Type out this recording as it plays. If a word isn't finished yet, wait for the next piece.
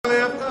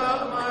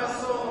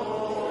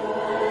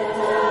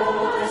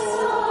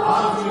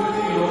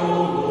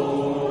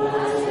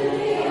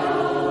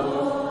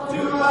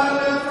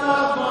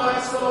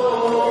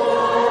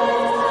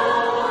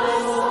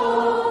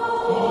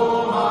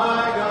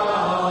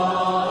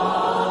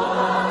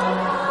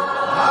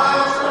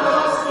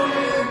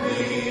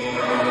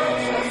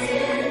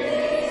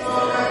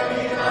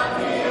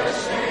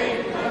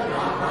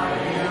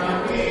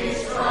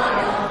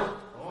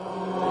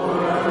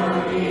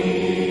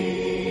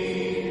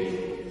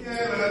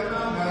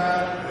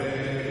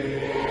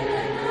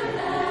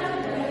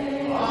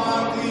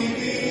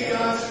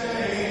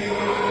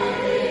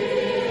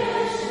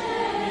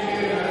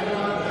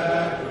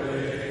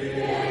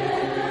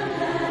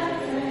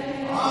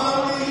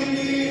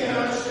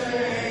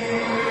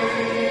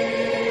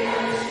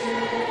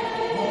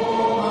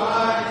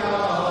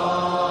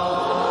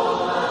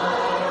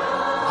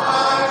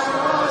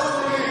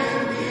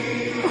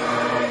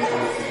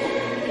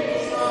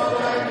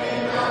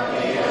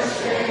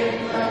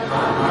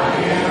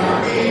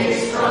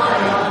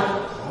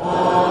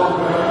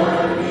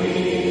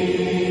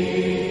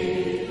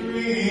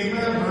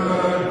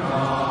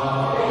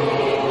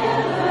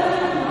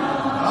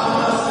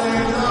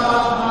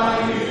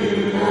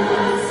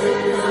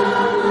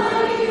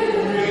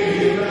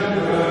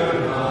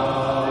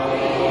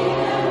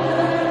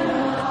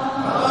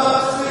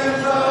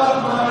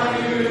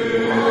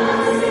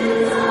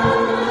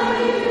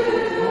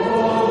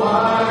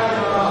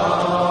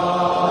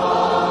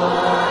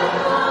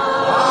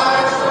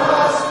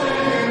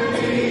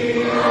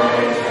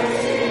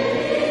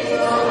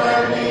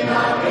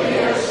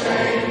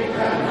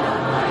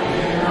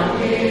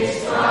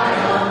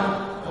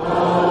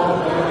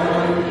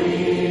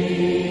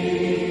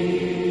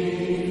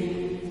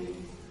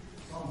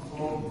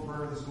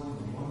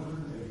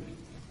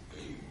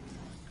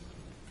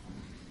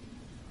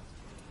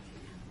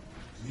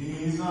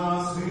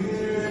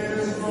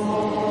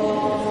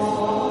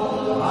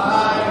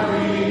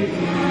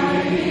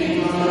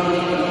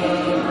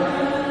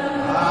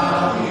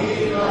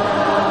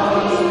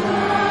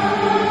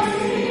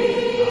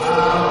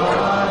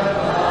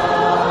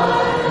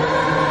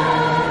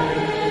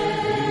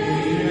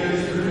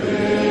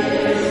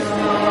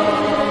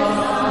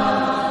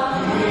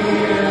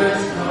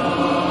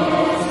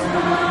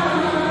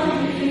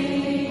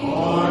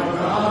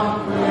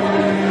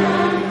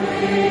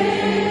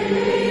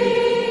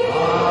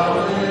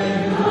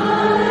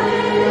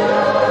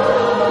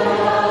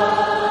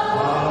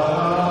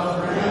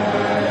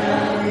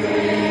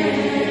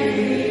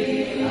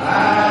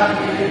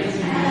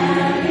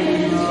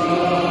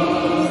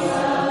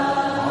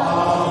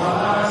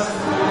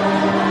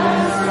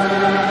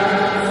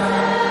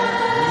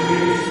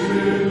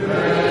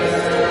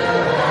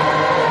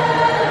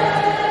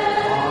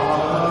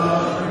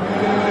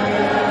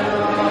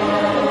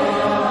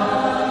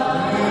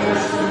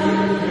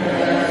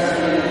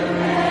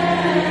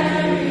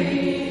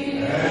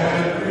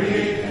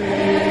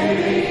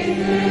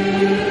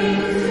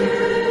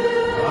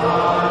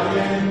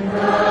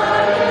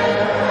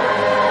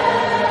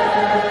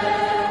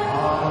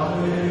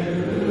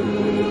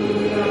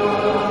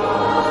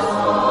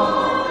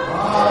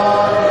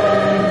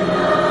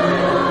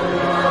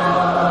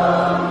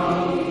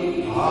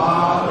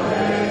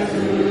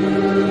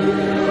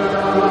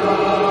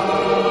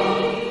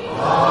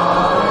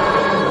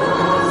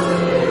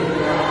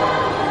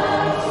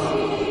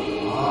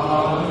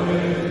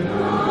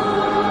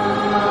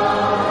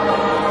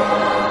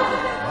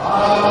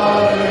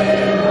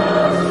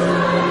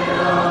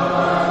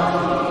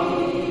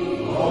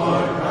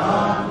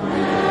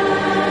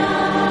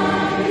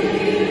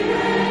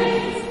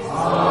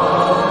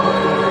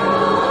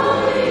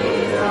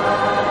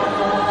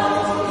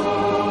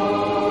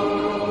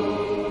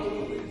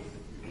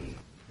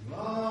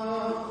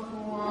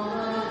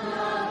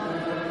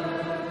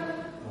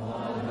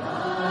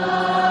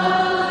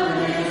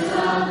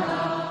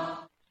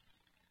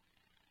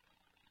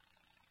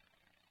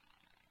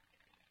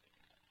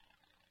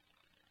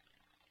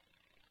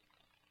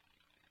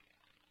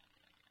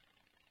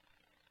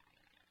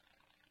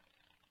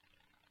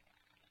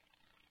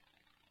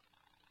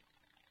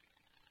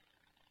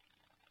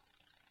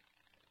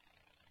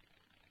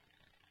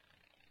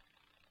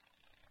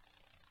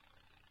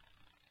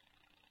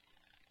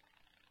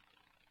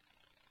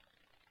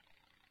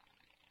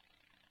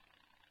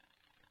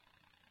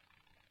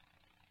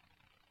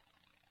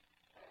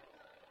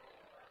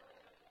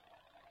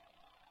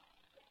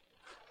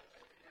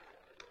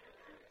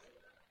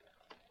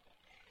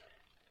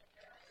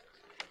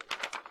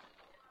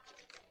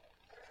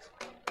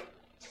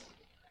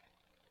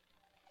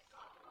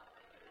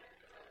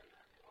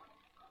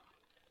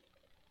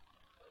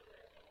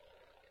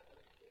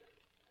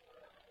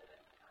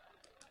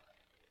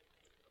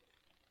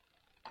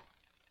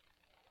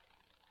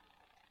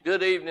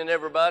Good evening,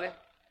 everybody.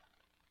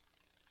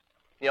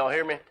 Y'all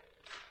hear me?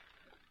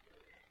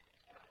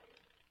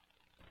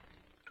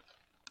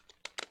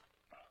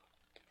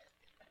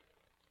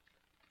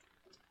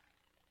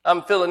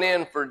 I'm filling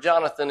in for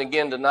Jonathan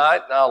again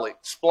tonight, and I'll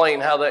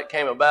explain how that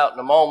came about in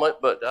a moment.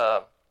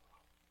 But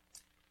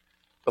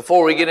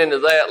before we get into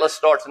that, let's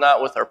start tonight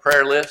with our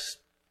prayer list.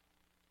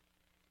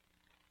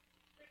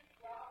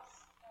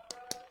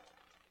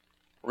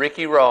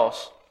 Ricky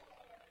Ross.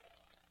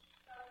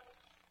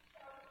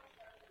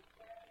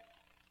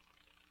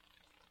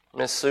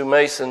 Miss Sue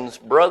Mason's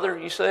brother,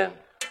 you said,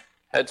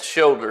 had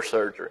shoulder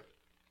surgery.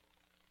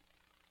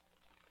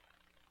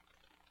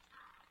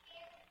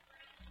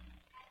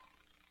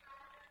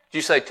 Did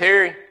you say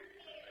Terry?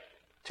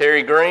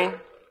 Terry Green?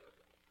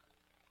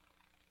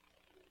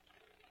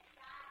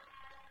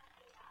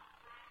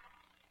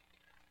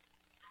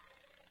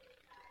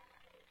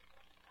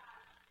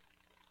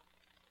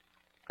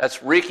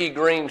 That's Ricky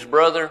Green's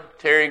brother.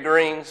 Terry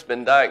Green's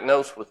been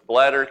diagnosed with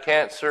bladder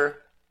cancer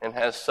and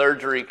has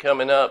surgery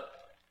coming up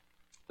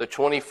the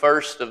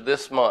 21st of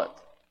this month.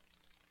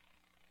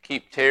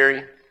 Keep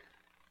Terry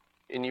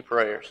in your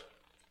prayers.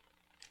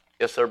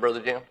 Yes, sir,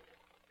 Brother Jim?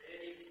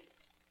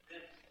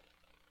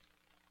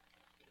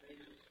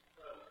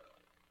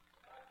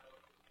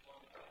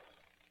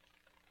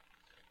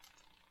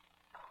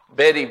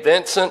 Betty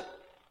Vincent,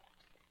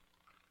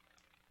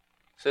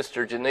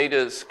 Sister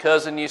Janita's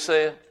cousin, you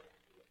said?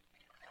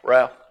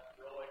 Ralph?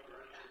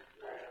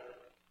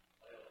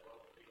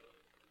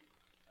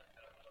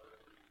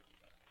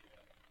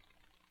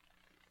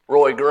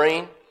 Roy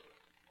Green?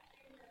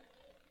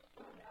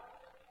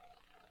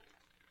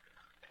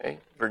 Okay,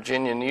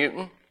 Virginia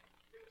Newton?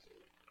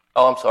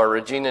 Oh, I'm sorry,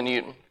 Regina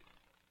Newton.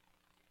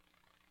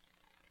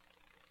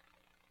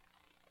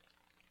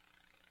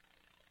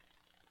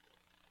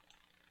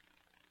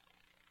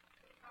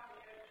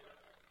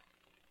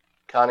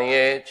 Connie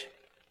Edge.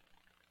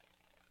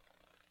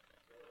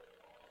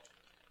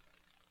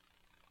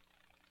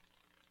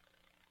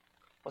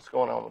 What's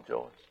going on with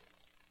Joyce?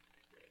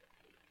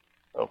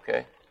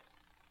 Okay.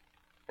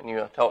 And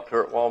you talked to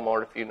her at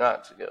Walmart a few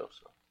nights ago.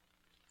 So.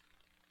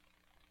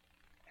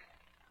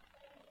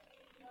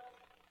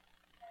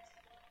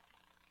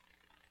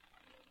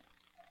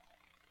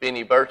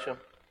 Benny Burcham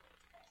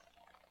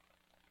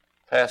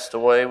passed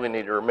away. We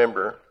need to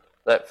remember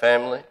that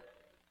family.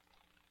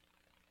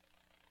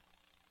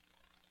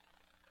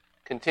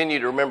 Continue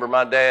to remember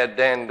my dad,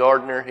 Dan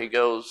Gardner.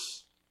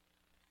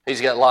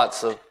 He's got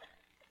lots of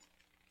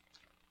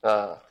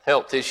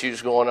health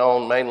issues going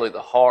on, mainly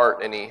the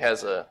heart, and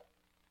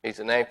he's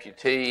an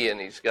amputee, and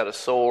he's got a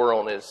sore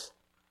on his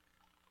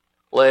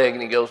leg,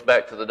 and he goes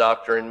back to the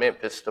doctor in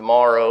Memphis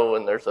tomorrow,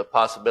 and there's a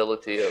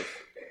possibility of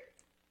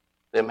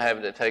them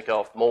having to take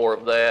off more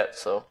of that,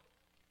 so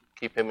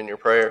keep him in your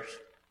prayers.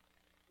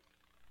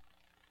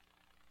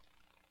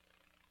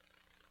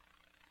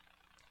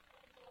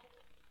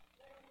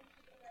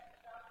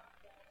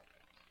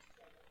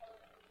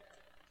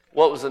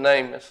 What was the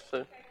name, Miss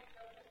Sue?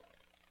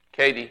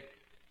 Katie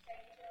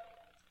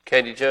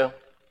Jo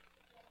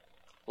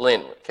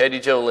Lindley.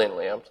 Katie Jo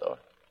Lindley, I'm sorry.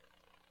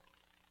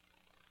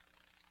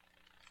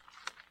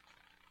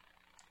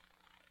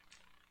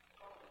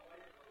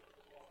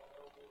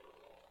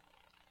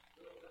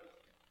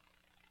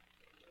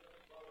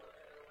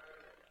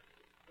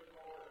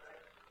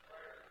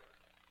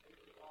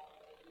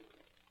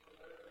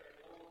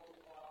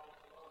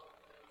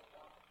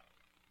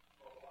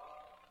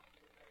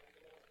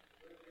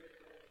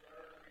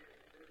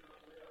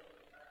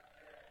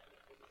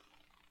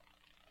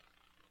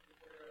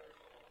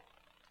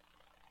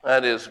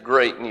 That is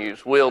great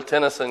news. Will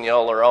Tennyson,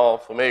 y'all are all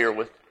familiar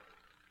with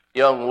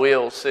young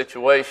Will's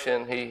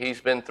situation. He's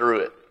been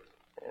through it,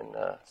 and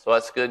so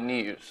that's good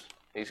news.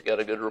 He's got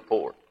a good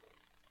report.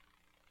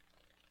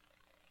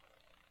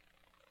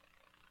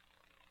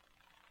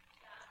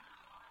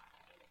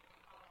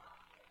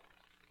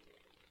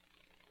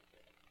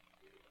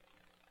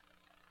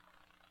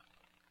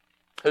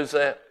 Who's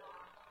that?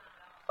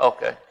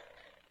 Okay.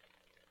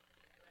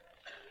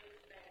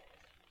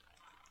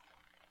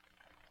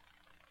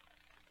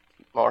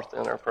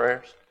 Martha in our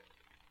prayers.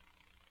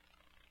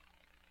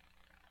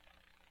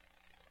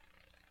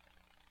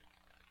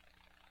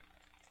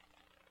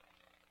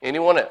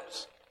 Anyone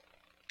else?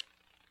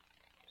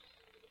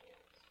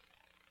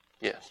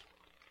 Yes.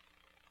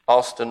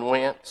 Austin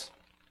Wentz.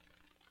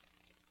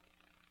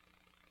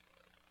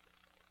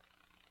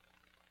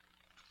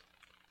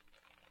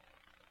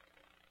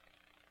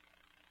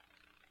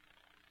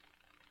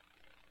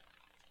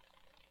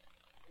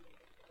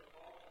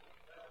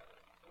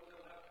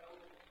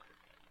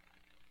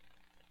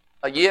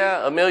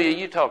 Yeah, Amelia,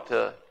 you talked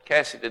to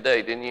Cassie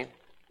today, didn't you?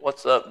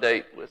 What's the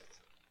update with?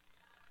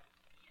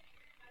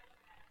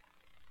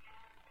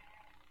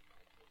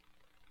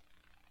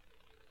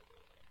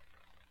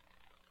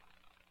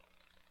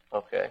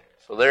 Okay,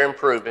 so they're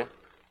improving.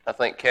 I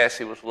think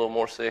Cassie was a little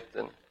more sick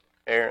than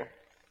Aaron.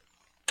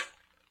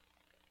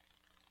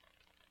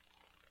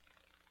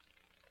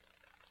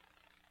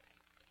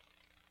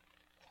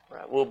 All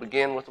right, we'll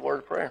begin with the word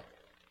of prayer.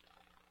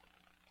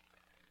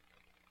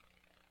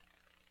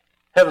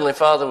 Heavenly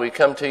Father, we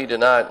come to you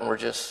tonight, and we're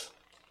just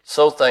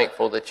so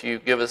thankful that you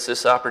give us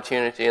this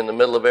opportunity in the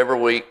middle of every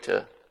week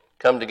to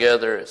come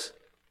together as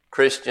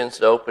Christians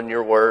to open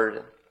your word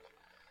and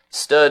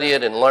study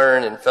it and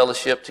learn and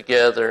fellowship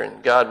together.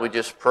 And God, we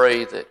just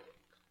pray that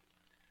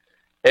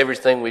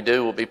everything we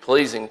do will be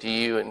pleasing to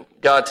you. And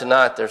God,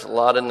 tonight there's a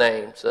lot of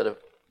names that have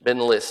been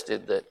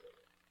listed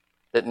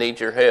that need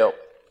your help.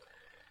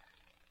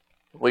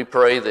 We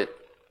pray that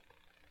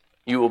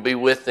you will be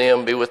with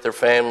them, be with their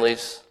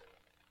families,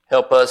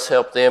 help us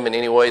help them in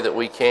any way that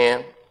we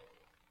can.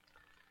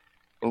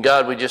 And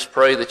God, we just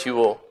pray that you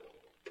will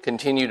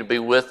continue to be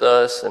with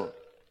us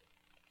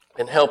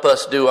and help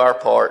us do our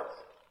part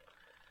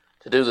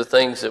to do the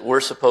things that we're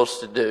supposed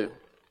to do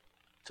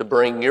to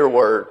bring your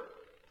word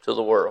to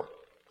the world.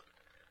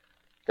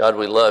 God,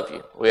 we love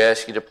you. We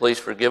ask you to please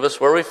forgive us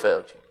where we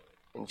failed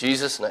you. In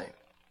Jesus' name,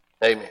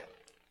 amen.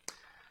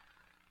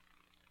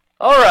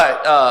 All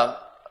right,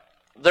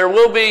 there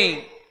will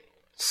be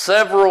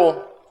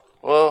several,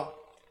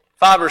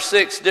 5 or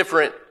 6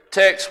 different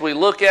texts we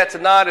look at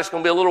tonight. It's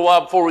going to be a little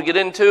while before we get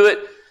into it.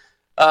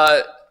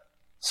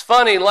 It's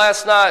funny,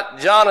 last night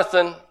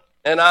Jonathan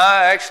and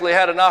I actually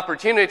had an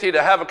opportunity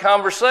to have a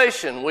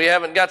conversation. We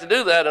haven't got to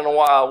do that in a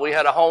while. We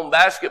had a home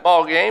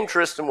basketball game.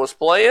 Tristan was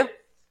playing.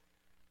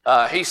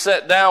 He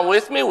sat down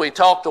with me. We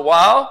talked a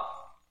while.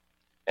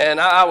 And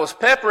I was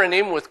peppering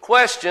him with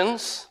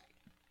questions,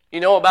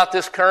 about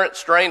this current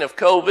strain of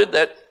COVID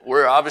that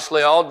we're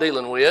obviously all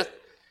dealing with.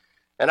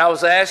 And I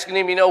was asking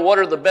him, what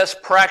are the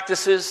best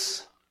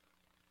practices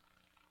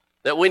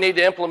that we need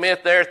to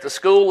implement there at the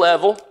school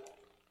level?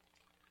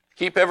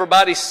 Keep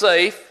everybody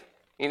safe.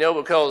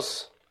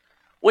 Because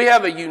we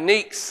have a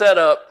unique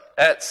setup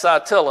at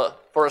Satilla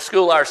for a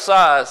school our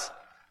size.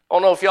 I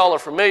don't know if y'all are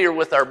familiar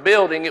with our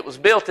building. It was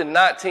built in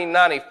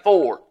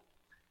 1994,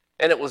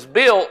 and it was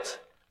built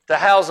to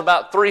house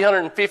about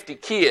 350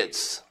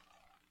 kids.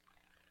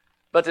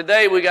 But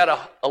today we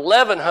got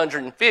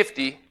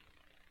 1,150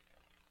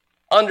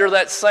 under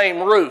that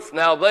same roof.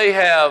 Now they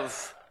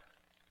have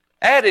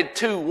added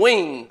 2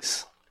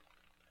 wings,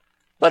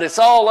 but it's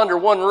all under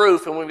one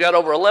roof, and we've got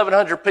over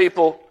 1,100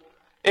 people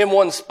in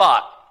one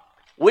spot.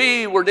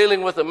 We were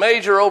dealing with a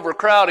major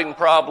overcrowding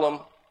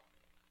problem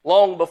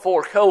long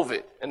before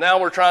COVID, and now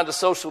we're trying to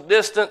social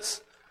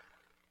distance.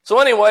 So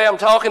anyway, I'm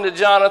talking to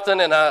Jonathan,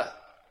 and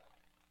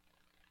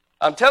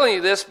I'm telling you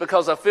this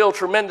because I feel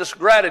tremendous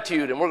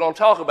gratitude, and we're going to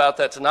talk about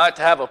that tonight,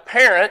 to have a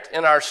parent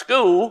in our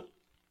school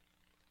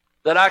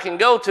that I can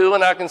go to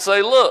and I can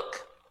say,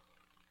 look,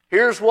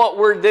 here's what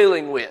we're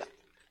dealing with.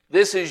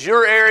 This is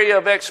your area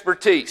of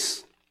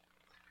expertise.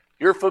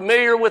 You're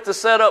familiar with the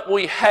setup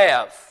we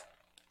have.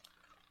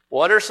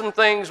 What are some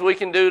things we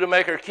can do to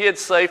make our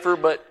kids safer?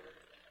 But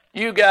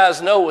you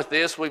guys know with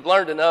this, we've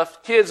learned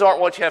enough. Kids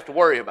aren't what you have to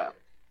worry about.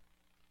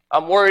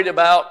 I'm worried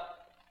about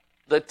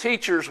the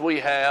teachers we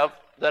have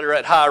that are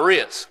at high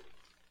risk.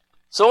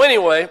 So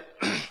anyway,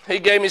 he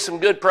gave me some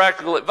good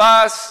practical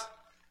advice.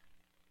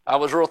 I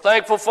was real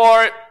thankful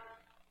for it.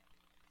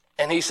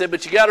 And he said,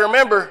 but you got to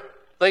remember,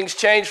 things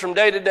change from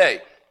day to day.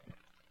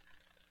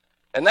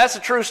 And that's a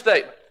true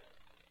statement.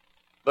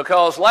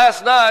 Because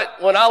last night,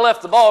 when I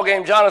left the ball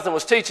game, Jonathan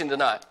was teaching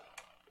tonight.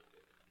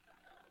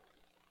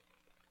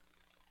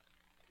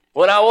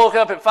 When I woke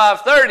up at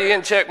 5:30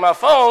 and checked my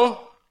phone,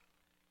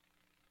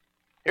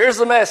 here's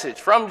the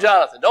message from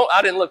Jonathan.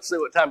 I didn't look to see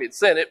what time he'd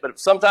sent it, but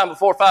sometime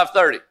before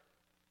 5:30.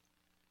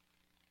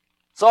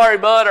 Sorry,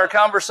 bud, our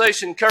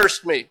conversation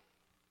cursed me.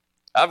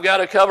 I've got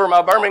to cover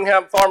my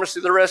Birmingham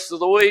pharmacy the rest of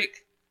the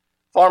week.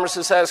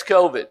 Pharmacist has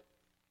COVID.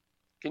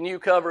 Can you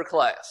cover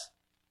class?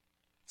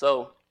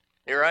 So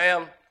here I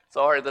am.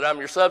 Sorry that I'm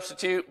your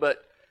substitute,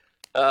 but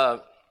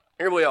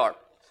here we are.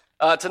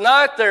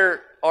 Tonight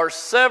there are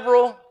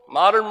several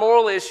modern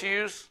moral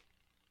issues,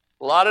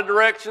 a lot of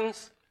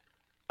directions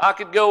I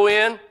could go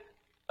in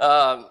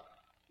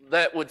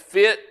that would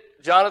fit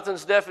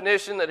Jonathan's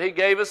definition that he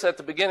gave us at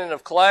the beginning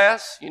of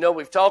class.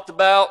 We've talked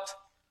about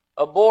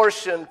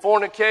abortion,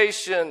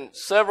 fornication,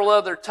 several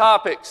other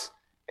topics.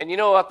 And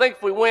I think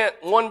if we went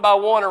one by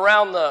one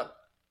around the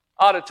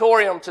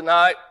auditorium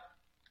tonight,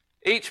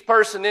 each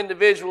person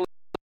individually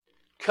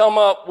come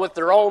up with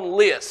their own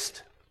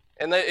list.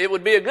 And it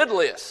would be a good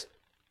list.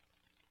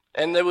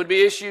 And there would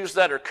be issues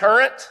that are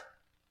current.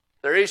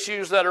 There are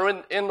issues that are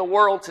in the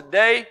world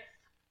today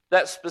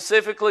that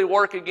specifically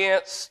work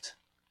against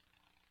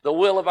the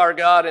will of our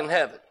God in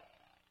heaven.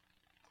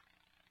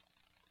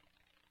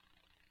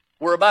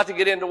 We're about to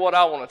get into what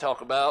I want to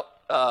talk about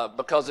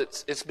because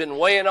it's been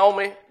weighing on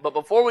me. But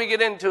before we get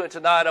into it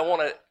tonight,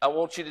 I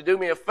want you to do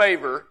me a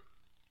favor.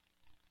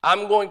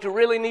 I'm going to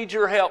really need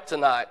your help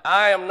tonight.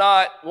 I am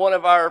not one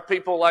of our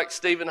people like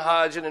Stephen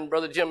Hodgen and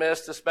Brother Jim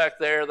Estes back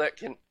there that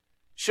can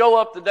show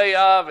up the day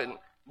of and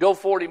go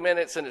 40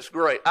 minutes and it's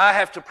great. I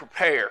have to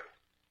prepare.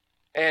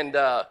 And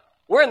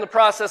we're in the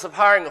process of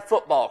hiring a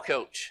football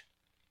coach.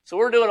 So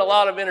we're doing a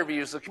lot of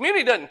interviews. The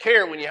community doesn't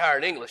care when you hire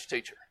an English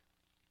teacher.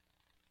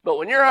 But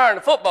when you're hiring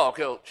a football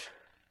coach,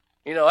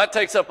 That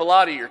takes up a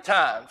lot of your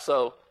time.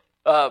 So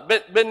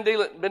been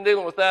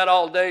dealing with that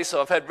all day,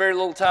 so I've had very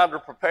little time to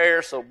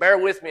prepare. So bear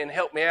with me and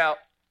help me out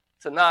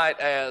tonight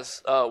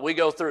as we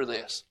go through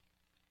this.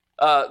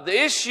 The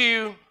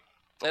issue,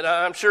 and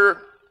I'm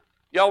sure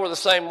y'all were the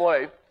same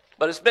way,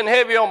 but it's been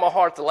heavy on my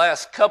heart the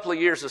last couple of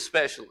years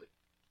especially.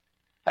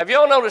 Have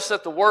y'all noticed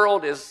that the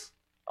world is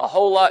a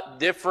whole lot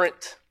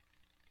different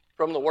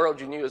from the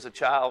world you knew as a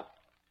child?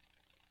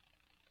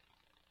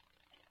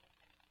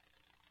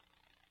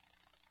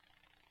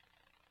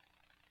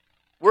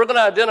 We're going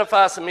to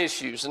identify some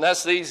issues, and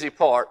that's the easy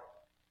part.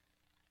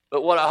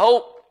 But what I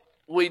hope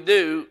we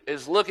do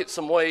is look at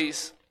some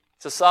ways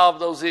to solve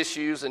those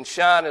issues and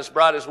shine as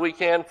bright as we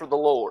can for the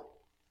Lord.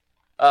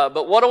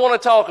 But what I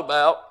want to talk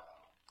about,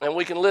 and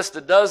we can list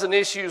a dozen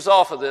issues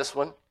off of this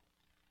one,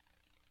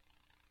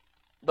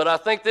 but I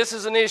think this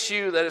is an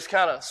issue that has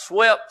kind of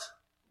swept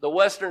the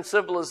Western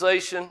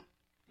civilization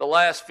the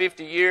last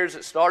 50 years.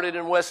 It started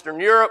in Western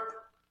Europe,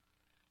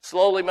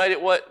 slowly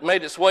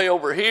made its way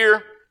over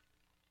here.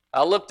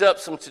 I looked up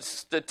some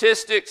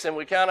statistics, and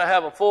we kind of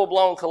have a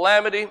full-blown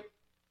calamity.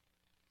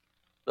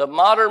 The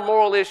modern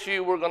moral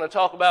issue we're going to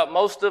talk about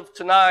most of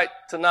tonight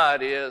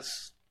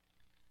is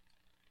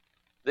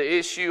the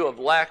issue of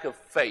lack of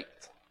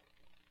faith.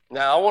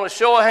 Now, I want to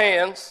show of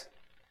hands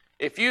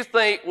if you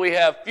think we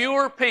have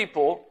fewer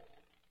people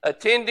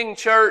attending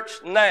church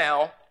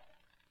now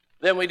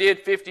than we did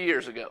 50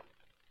 years ago.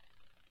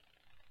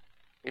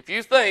 If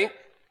you think,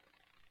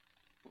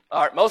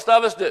 all right, most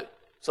of us do.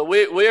 So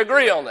we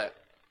agree on that.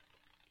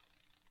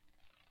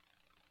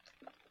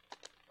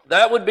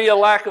 That would be a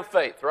lack of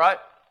faith, right?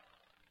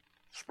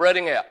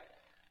 Spreading out.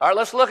 All right,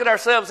 let's look at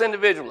ourselves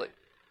individually.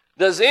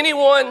 Does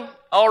anyone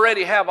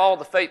already have all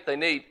the faith they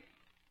need?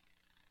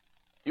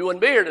 You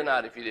wouldn't be here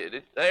tonight if you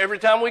did. Every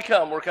time we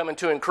come, we're coming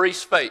to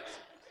increase faith.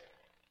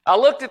 I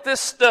looked at this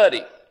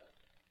study,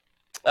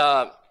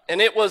 and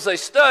it was a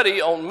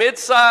study on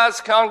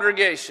mid-sized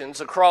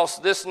congregations across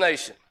this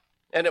nation,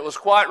 and it was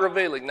quite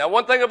revealing. Now,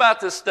 one thing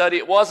about this study,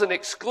 it wasn't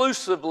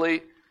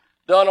exclusively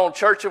done on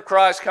Church of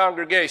Christ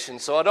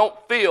congregations, so I don't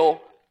feel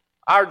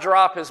our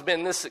drop has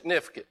been this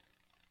significant.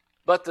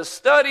 But the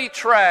study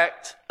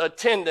tracked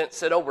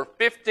attendance at over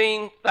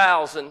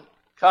 15,000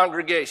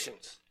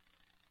 congregations.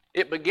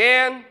 It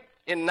began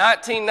in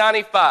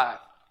 1995,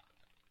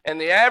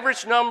 and the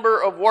average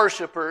number of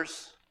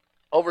worshipers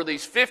over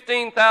these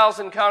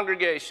 15,000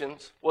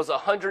 congregations was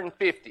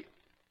 150.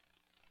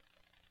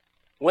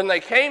 When they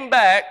came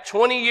back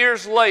 20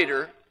 years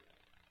later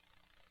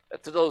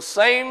to those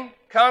same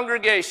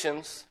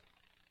congregations,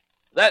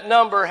 that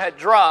number had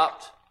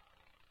dropped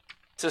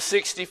to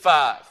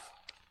 65.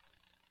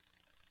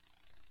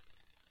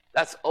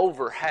 That's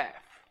over half.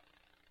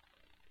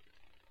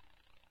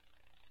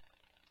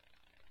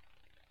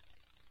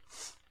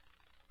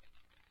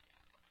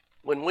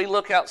 When we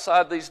look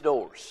outside these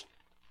doors,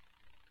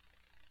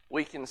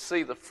 we can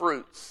see the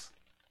fruits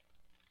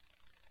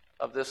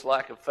of this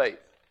lack of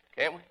faith,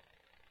 can't we?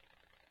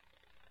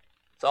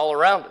 It's all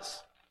around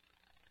us.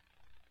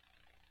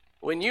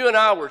 When you and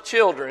I were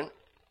children,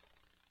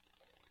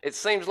 it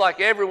seems like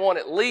everyone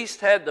at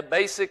least had the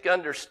basic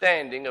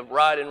understanding of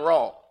right and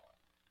wrong.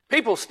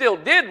 People still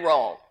did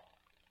wrong,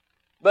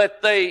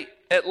 but they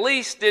at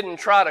least didn't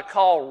try to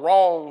call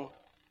wrong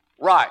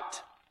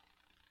right.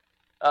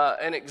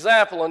 An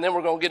example, and then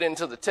we're going to get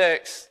into the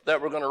text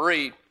that we're going to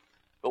read.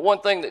 But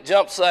one thing that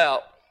jumps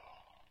out,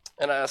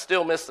 and I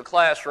still miss the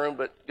classroom,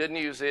 but good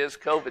news is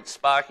COVID's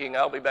spiking.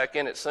 I'll be back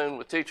in it soon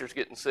with teachers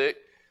getting sick.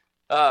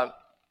 I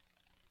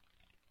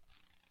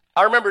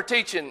remember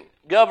teaching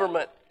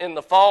government in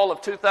the fall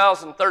of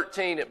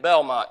 2013 at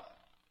Belmont.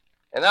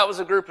 And that was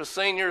a group of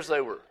seniors.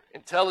 They were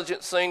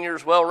intelligent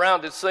seniors,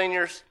 well-rounded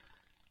seniors.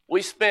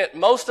 We spent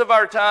most of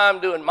our time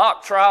doing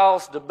mock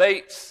trials,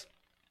 debates,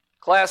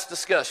 class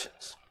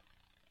discussions.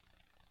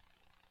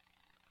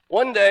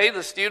 One day,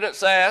 the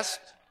students asked,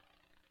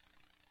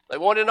 they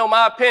wanted to know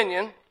my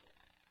opinion,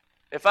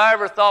 if I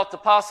ever thought the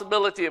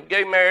possibility of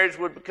gay marriage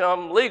would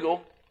become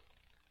legal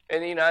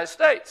in the United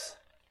States.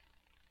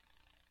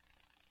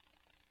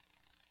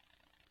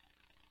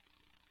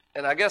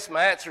 And I guess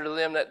my answer to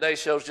them that day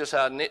shows just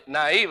how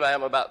naive I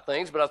am about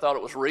things, but I thought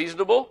it was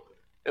reasonable.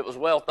 It was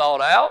well thought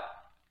out.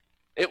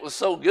 It was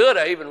so good,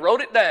 I even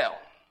wrote it down.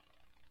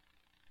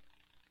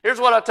 Here's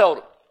what I told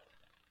them.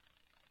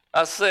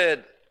 I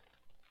said,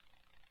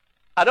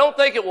 I don't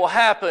think it will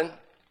happen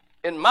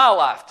in my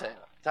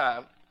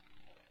lifetime,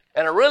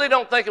 and I really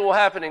don't think it will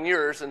happen in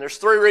yours, and there's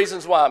 3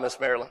 reasons why, Miss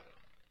Marilyn.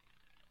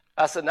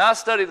 I said, now I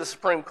study the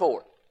Supreme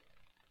Court,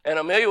 and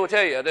Amelia will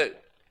tell you I do.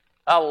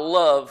 I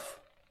love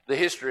the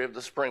history of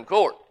the Supreme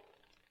Court.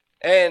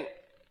 And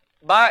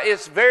by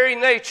its very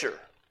nature,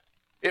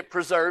 it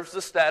preserves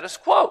the status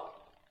quo.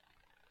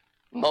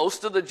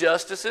 Most of the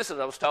justices,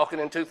 and I was talking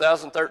in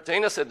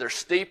 2013, I said they're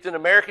steeped in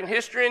American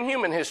history and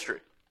human history.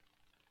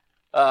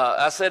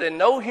 I said in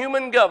no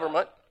human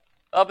government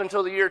up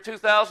until the year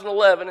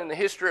 2011 in the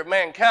history of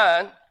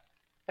mankind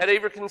had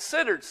ever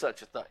considered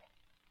such a thing.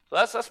 So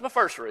that's my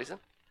first reason.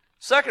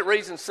 Second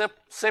reason,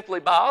 simply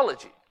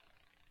biology.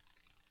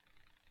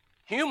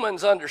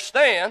 Humans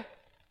understand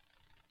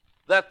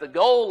that the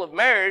goal of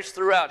marriage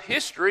throughout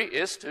history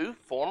is to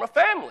form a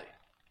family.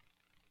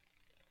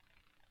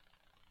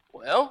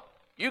 Well,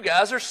 you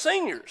guys are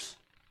seniors.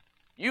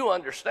 You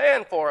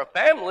understand for a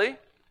family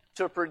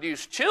to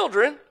produce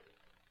children,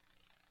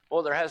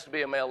 well, there has to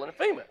be a male and a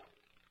female.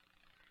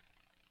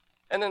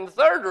 And then the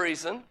third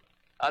reason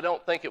I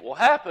don't think it will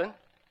happen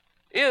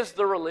is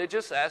the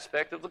religious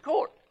aspect of the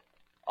court.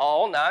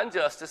 All 9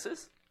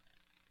 justices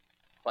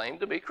claim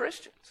to be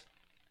Christians.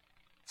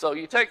 So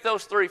you take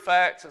those 3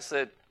 facts and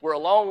said, we're a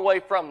long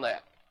way from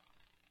that.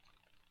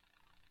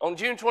 On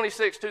June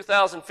 26,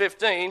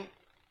 2015,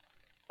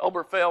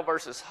 Obergefell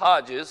versus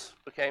Hodges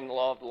became the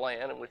law of the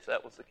land, in which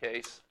that was the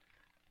case.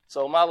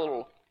 So my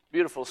little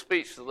beautiful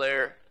speech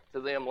to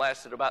them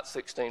lasted about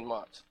 16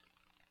 months.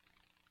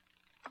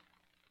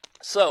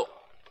 So,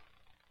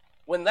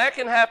 when that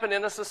can happen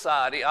in a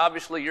society,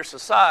 obviously your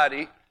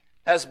society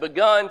has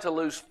begun to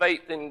lose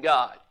faith in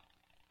God.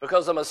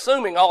 Because I'm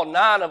assuming all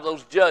 9 of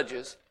those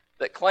judges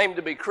that claim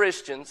to be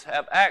Christians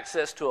have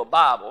access to a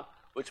Bible,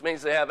 which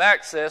means they have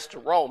access to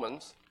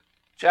Romans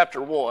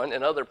chapter 1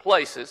 and other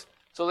places,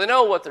 so they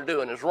know what they're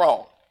doing is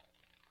wrong.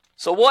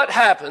 So what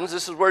happens,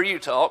 this is where you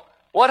talk,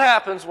 what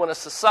happens when a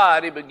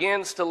society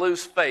begins to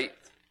lose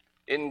faith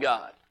in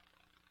God?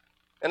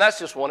 And that's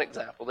just one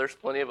example. There's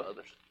plenty of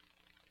others.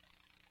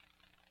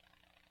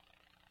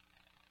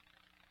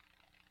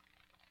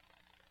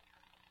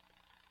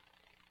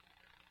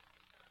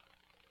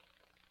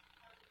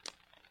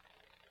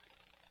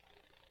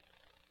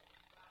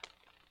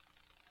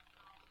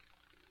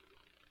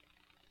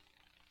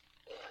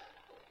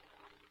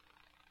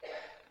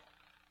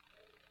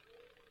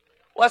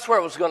 Well, that's where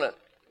it was going to...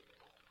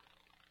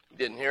 You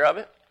didn't hear of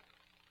it?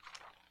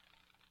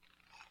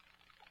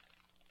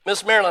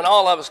 Miss Marilyn,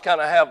 all of us kind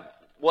of have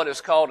what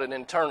is called an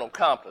internal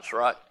compass,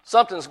 right?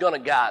 Something's going to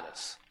guide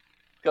us.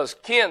 Because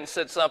Ken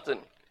said something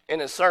in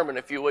his sermon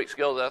a few weeks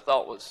ago that I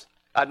thought was...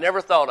 I'd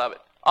never thought of it.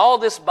 All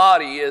this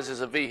body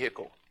is a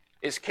vehicle.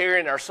 It's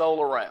carrying our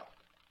soul around.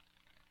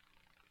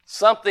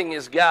 Something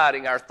is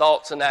guiding our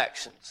thoughts and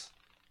actions.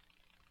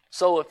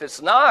 So if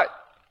it's not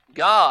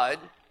God,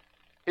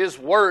 His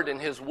word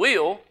and His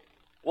will,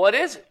 what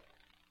is it?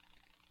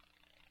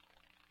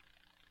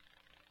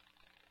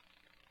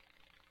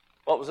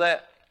 What was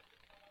that?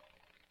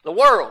 The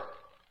world.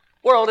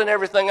 World and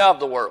everything of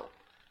the world.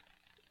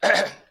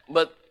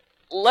 But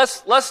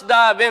let's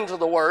dive into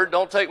the word.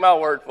 Don't take my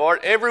word for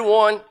it. Every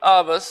one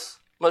of us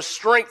must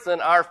strengthen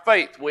our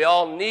faith. We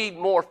all need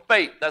more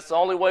faith. That's the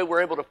only way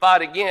we're able to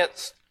fight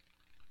against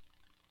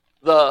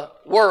the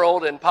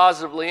world and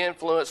positively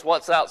influence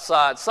what's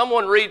outside.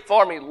 Someone read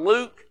for me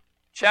Luke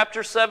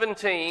chapter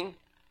 17,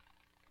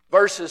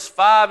 verses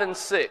 5 and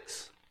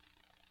 6.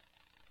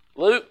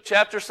 Luke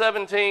chapter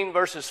 17,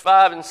 verses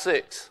 5 and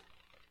 6.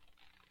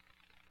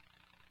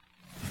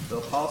 The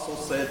apostle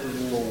said to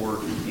the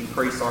Lord,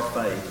 increase our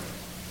faith.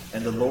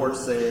 And the Lord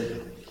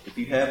said, if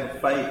you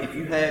had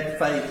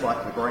faith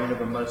like the grain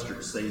of a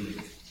mustard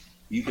seed,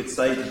 you could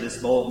say to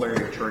this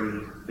mulberry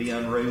tree, be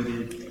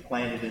unrooted and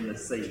planted in the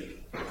sea,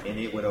 and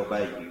it would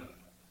obey you.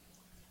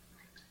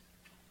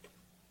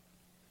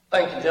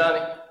 Thank you,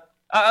 Johnny.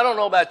 I don't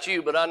know about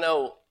you, but I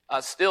know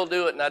I still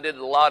do it, and I did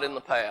it a lot in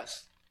the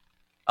past.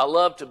 I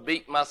love to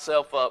beat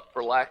myself up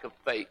for lack of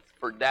faith,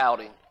 for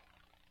doubting.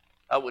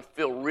 I would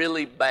feel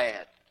really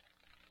bad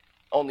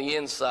on the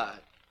inside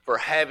for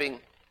having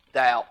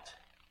doubt.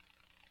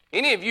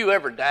 Any of you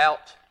ever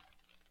doubt?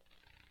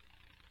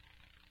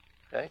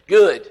 Okay,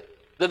 good.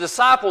 The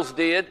disciples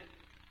did.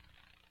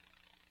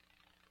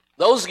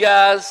 Those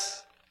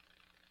guys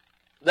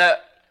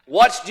that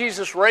watched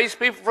Jesus raise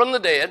people from the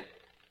dead,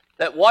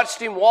 that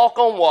watched Him walk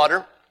on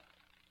water,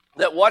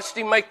 that watched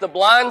Him make the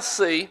blind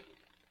see,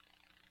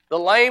 the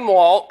lame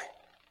walk,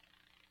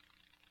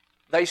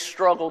 they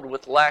struggled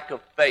with lack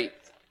of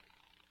faith.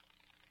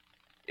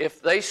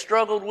 If they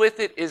struggled with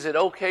it, is it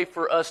okay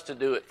for us to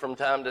do it from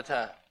time to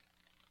time?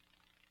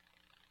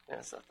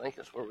 Yes, I think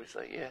that's where we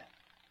say, yeah,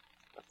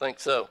 I think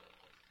so.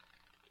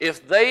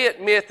 If they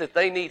admit that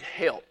they need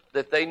help,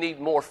 that they need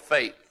more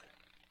faith,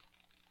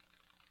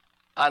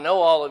 I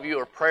know all of you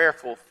are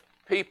prayerful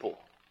people.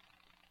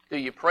 Do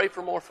you pray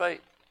for more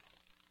faith?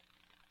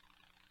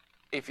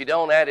 If you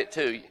don't, add it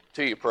to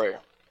your prayer.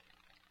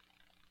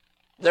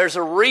 There's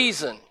a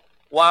reason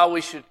why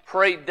we should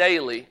pray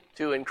daily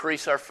to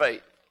increase our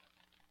faith.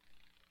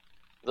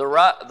 The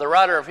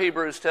writer of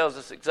Hebrews tells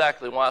us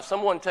exactly why.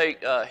 Someone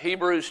take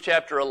Hebrews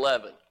chapter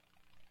 11.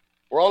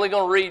 We're only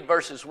going to read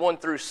verses 1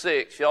 through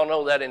 6. Y'all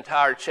know that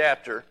entire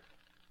chapter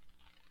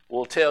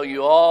will tell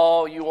you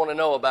all you want to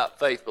know about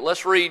faith. But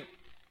let's read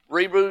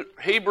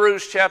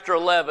Hebrews chapter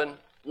 11,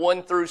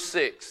 1 through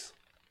 6.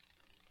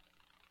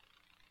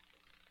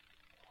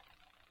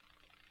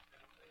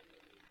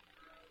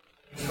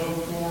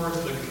 Hope for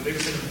the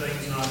conviction of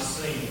things not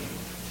seen.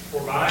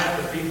 For by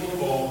it the people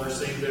of old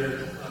received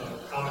their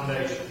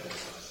commendation.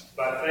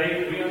 By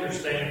faith we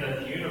understand that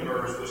the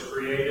universe was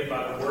created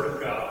by the word of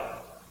God,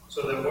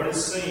 so that what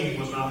is seen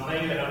was not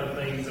made out of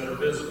things that are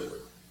visible.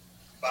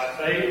 By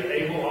faith,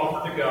 Abel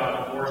offered to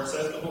God a more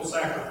acceptable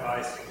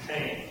sacrifice than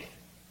Cain,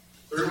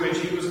 through which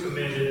he was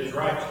commended as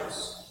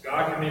righteous,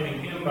 God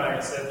commending him by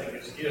accepting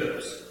his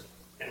gifts.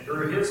 And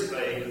through his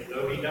faith,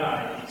 though he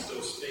died, he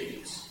still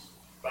speaks.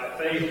 By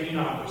faith,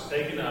 Enoch was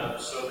taken up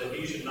so that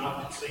he should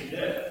not see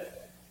death,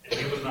 and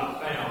he was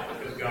not found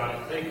because God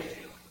had taken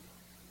him.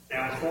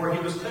 Now before he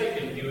was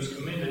taken, he was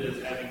commended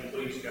as having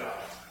pleased God.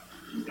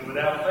 And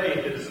without faith,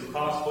 it is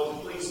impossible to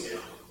please him.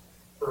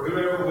 For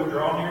whoever would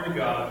draw near to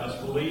God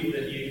must believe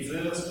that he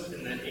exists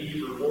and that he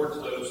rewards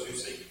those who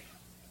seek him.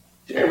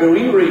 Jeremy, will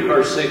you read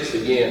verse 6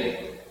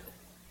 again?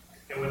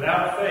 And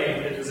without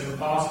faith, it is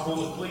impossible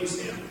to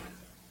please him.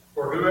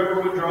 For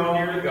whoever would draw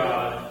near to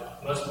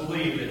God must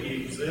believe that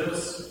he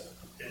exists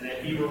and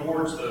that he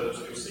rewards those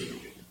who seek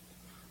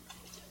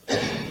him.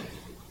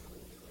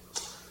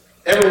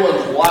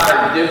 Everyone's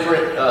wired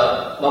different.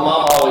 My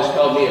mom always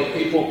called me a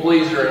people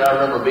pleaser, and I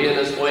remember being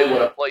this way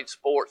when I played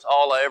sports.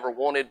 All I ever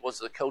wanted was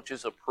the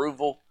coach's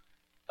approval.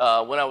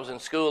 When I was in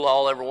school,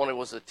 all I ever wanted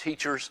was the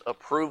teacher's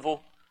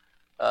approval.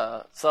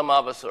 Some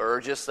of us are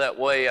just that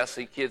way. I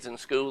see kids in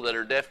school that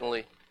are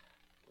definitely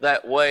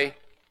that way.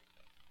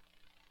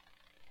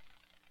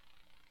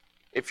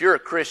 If you're a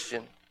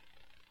Christian,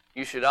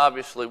 you should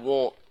obviously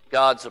want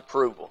God's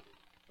approval.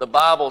 The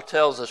Bible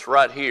tells us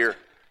right here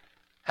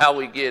how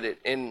we get it.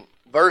 In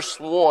verse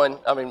 1,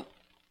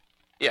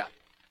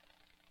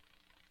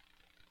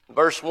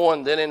 verse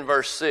 1, then in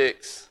verse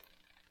 6,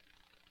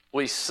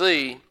 we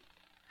see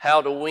how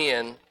to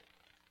win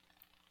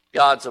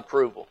God's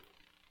approval.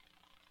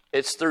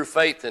 It's through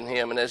faith in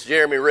him. And as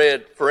Jeremy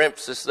read, for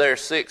emphasis there,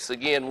 6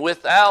 again,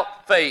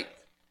 without faith,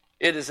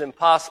 it is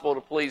impossible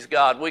to please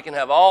God. We can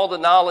have all the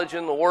knowledge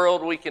in the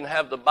world. We can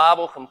have the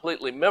Bible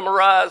completely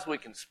memorized. We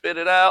can spit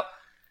it out.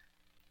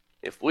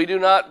 If we do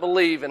not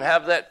believe and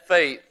have that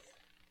faith,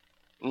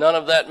 none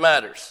of that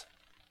matters.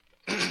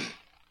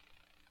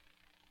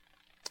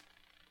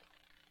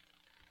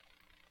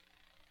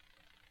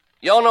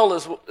 Y'all know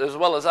as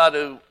well as I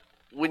do,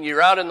 when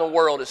you're out in the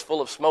world, it's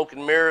full of smoke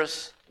and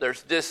mirrors.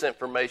 There's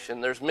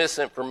disinformation. There's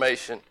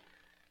misinformation.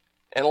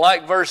 And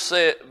like verse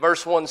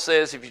 1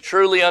 says, if you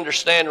truly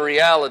understand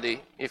reality,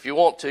 if you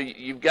want to,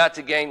 you've got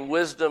to gain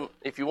wisdom.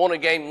 If you want to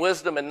gain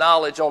wisdom and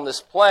knowledge on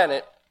this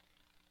planet,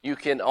 you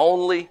can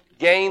only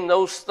gain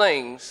those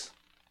things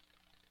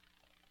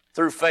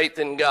through faith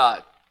in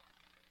God.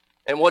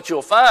 And what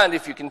you'll find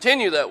if you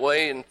continue that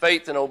way in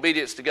faith and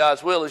obedience to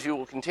God's will is you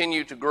will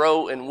continue to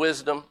grow in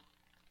wisdom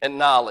and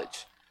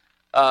knowledge.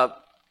 How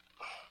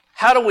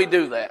do we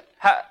do that?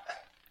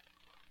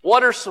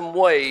 What are some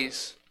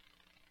ways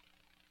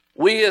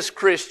we as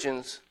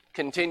Christians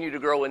continue to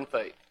grow in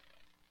faith?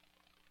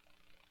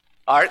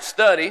 All right,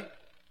 study.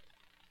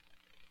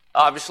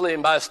 Obviously,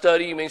 and by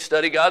study, you mean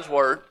study God's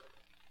Word.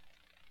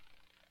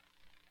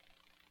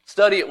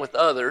 Study it with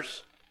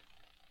others,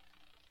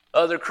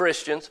 other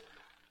Christians.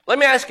 Let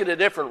me ask it a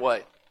different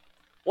way.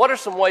 What are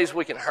some ways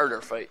we can hurt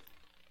our faith?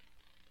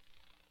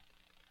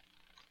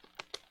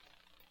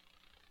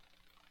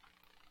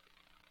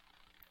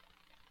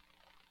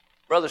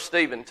 Brother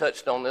Stephen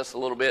touched on this a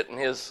little bit in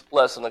his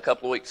lesson a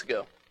couple of weeks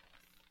ago.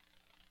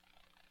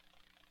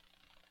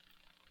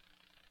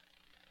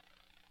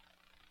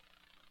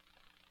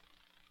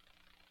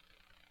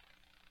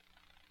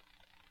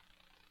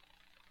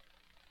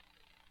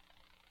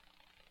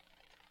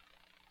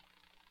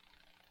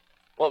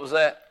 What was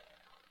that?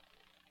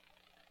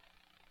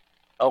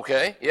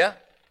 Okay, yeah.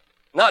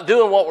 Not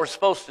doing what we're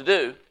supposed to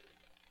do.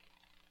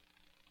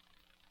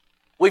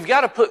 We've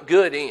got to put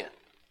good in.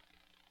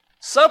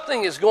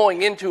 Something is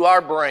going into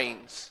our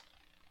brains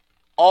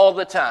all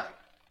the time.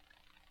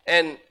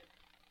 And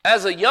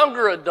as a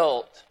younger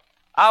adult,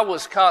 I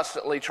was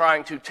constantly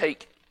trying to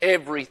take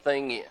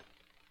everything in.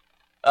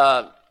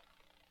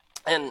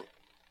 And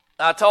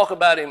I talk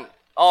about him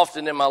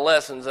often in my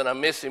lessons, and I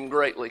miss him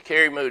greatly.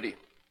 Kerry Moody.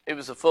 He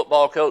was a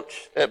football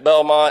coach at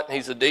Belmont.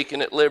 He's a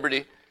deacon at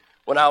Liberty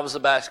when I was a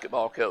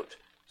basketball coach.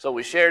 So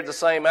we shared the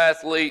same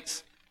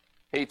athletes.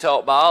 He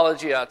taught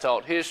biology. I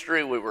taught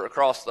history. We were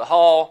across the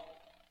hall.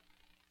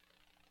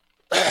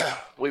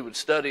 We would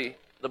study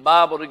the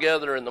Bible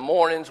together in the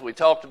mornings. We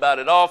talked about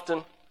it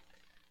often.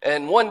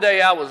 And one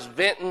day I was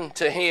venting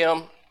to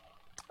him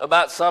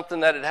about something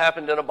that had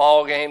happened in a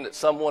ball game that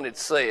someone had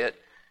said.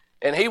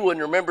 And he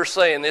wouldn't remember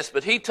saying this,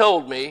 but he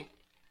told me,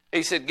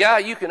 he said, "Guy,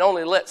 you can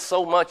only let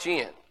so much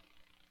in."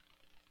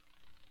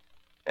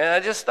 And I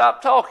just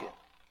stopped talking.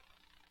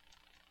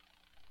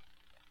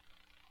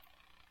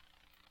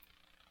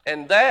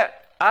 And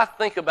that, I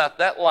think about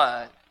that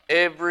line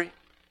every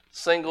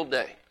single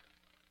day,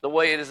 the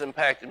way it has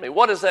impacted me.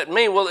 What does that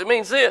mean? Well, it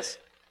means this.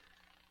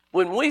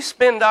 When we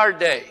spend our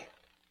day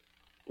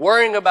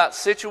worrying about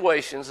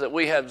situations that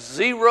we have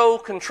zero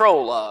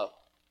control of,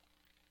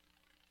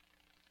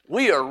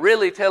 we are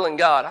really telling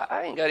God,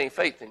 I ain't got any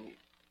faith in you.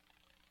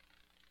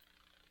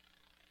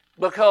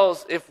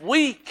 Because if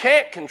we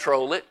can't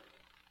control it,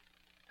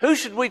 who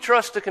should we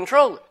trust to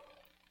control it?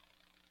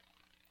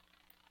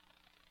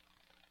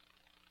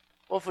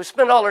 Well, if we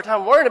spend all our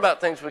time worrying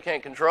about things we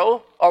can't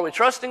control, are we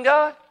trusting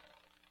God?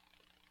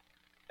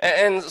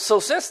 And so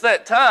since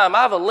that time,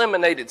 I've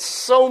eliminated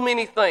so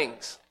many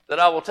things that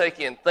I will take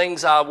in.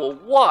 Things I will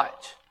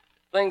watch,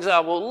 things I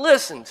will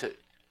listen to,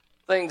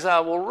 things I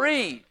will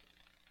read.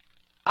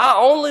 I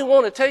only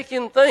want to take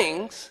in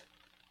things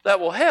that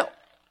will help.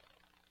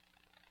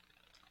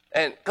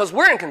 And because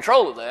we're in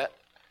control of that.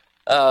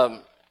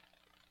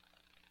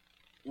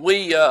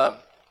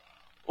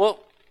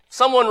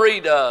 Someone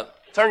read,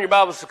 turn your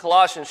Bibles to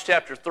Colossians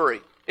chapter 3.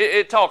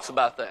 It talks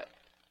about that.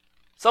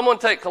 Someone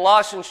take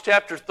Colossians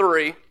chapter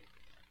 3,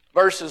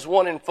 verses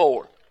 1 and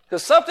 4.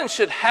 Because something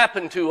should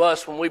happen to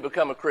us when we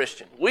become a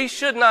Christian. We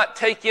should not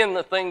take in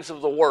the things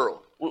of the world.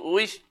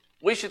 We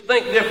should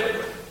think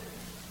differently.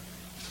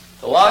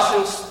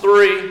 Colossians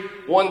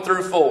 3, 1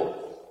 through 4.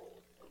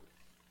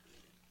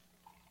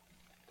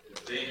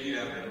 Then you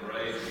have been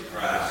raised with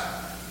Christ.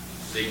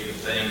 Seek the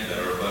things that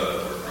are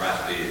above, where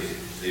Christ is,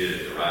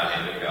 seated at the right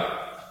hand of God.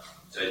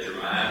 Set your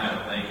mind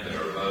on things that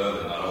are above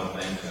and not on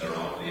things that are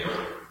on the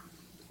earth.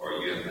 For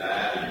you have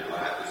died, and your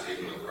life is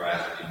hidden with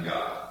Christ in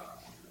God.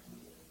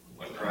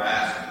 When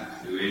Christ,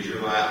 who is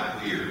your life,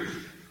 appears,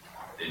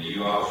 then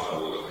you also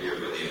will appear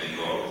with him in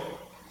glory.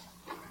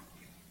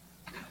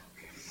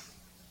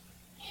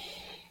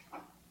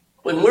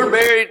 When we're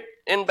buried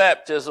in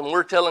baptism,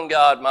 we're telling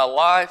God, my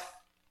life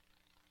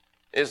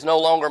is no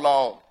longer my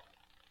own.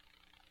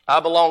 I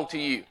belong to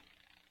you.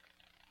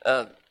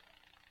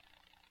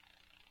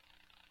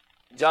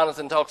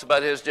 Jonathan talks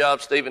about his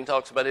job. Stephen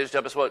talks about his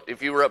job. That's what,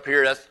 if you were up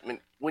here,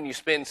 when you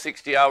spend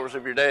 60 hours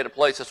of your day at a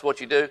place, that's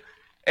what you do.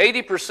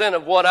 80%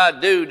 of what I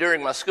do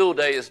during my school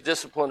day is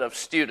discipline of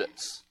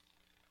students.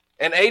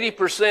 And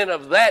 80%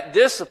 of that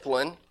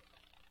discipline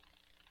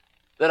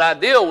that I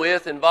deal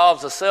with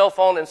involves a cell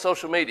phone and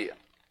social media.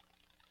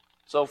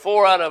 So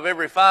 4 out of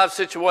every 5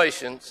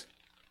 situations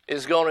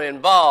is going to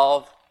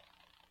involve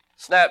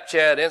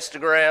Snapchat,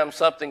 Instagram,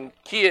 something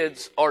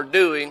kids are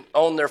doing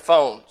on their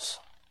phones.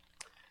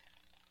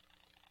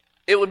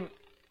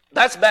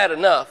 That's bad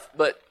enough,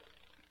 but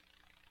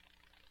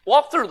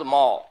walk through the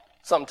mall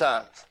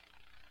sometimes.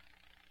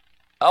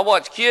 I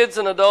watch kids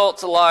and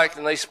adults alike,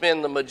 and they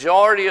spend the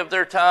majority of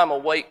their time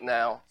awake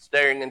now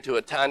staring into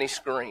a tiny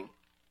screen.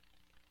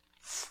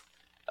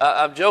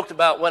 I've joked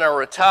about when I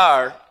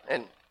retire,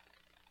 and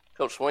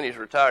Coach Sweeney's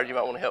retired, you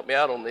might want to help me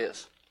out on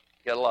this.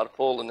 Got a lot of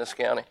pull in this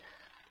county.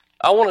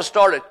 I want to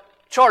start a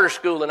charter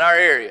school in our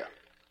area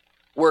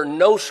where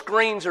no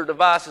screens or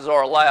devices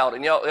are allowed.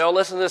 And y'all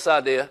listen to this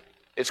idea.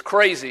 It's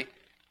crazy.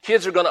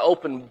 Kids are going to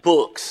open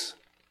books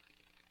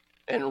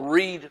and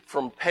read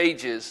from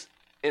pages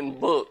in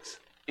books.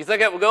 You think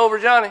that would go over,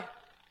 Johnny?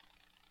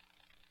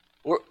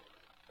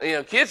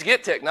 Kids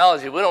get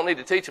technology. We don't need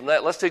to teach them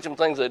that. Let's teach them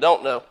things they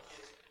don't know.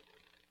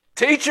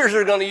 Teachers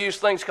are going to use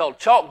things called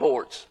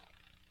chalkboards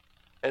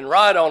and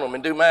write on them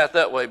and do math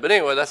that way. But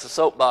anyway, that's a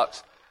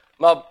soapbox.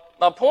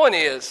 My point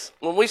is,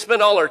 when we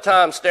spend all our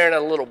time staring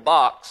at a little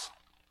box,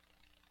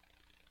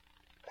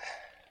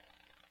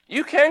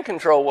 you can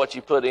control what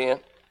you put in,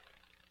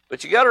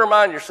 but you got to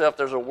remind yourself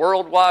there's a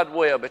world wide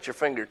web at your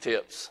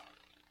fingertips.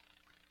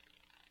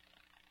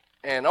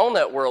 And on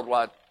that world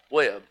wide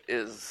web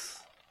is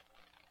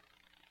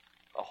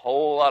a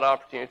whole lot of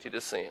opportunity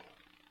to sin.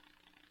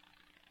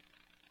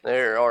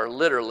 There are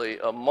literally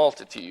a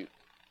multitude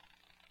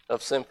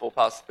of sinful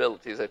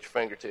possibilities at your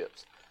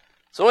fingertips.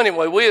 So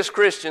anyway, we as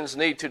Christians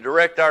need to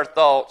direct our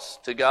thoughts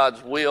to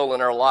God's will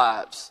in our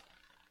lives.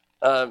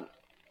 How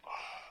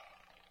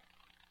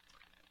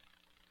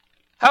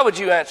would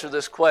you answer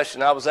this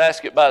question? I was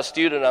asked it by a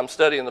student I'm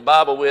studying the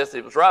Bible with.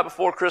 It was right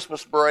before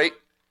Christmas break.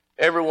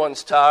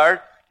 Everyone's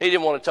tired. He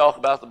didn't want to talk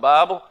about the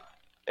Bible.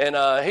 And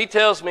he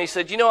tells me, he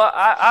said,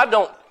 I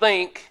don't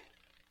think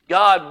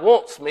God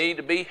wants me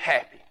to be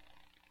happy.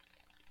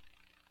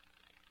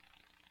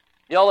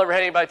 Y'all ever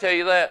had anybody tell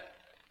you that?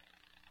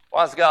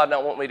 Why does God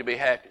not want me to be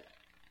happy?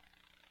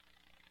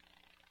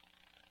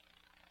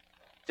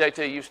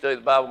 JT, you study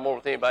the Bible more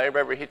with anybody.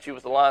 Everybody ever hit you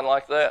with a line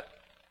like that?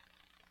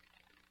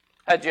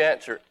 How'd you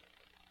answer it?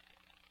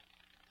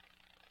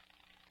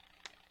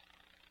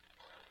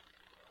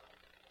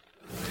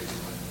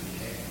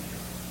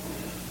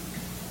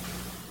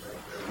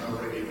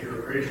 If you're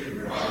a Christian,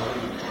 there's no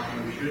reason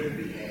why you shouldn't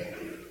be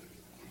happy.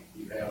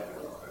 You have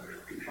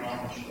a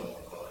promise of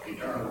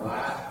eternal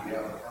life. You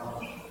have a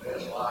promise of the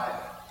best life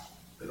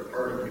that a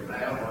person can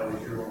have while he's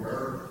here on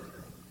earth.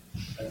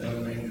 That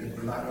doesn't mean that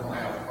we're not going to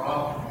have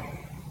problems.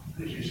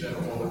 As you said a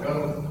while ago,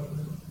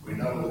 we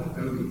know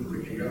who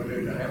we can go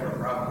to have our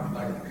problems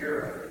taken care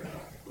of.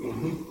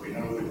 Mm-hmm. We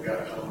know we've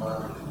got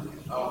somebody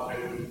to talk to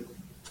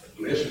that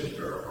listens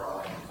to our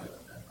problems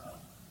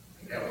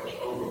and help us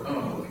overcome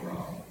those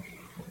problems.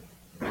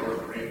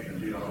 For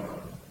instance, there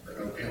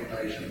are no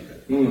temptations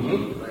that make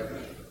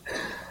us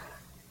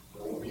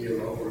won't be able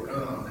to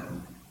overcome. And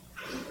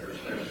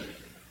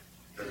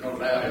there's no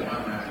doubt in my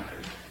mind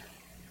that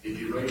if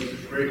you read the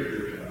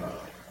scriptures,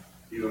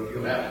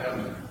 you'll have to come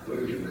to the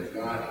conclusion that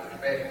God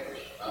expects us,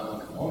 not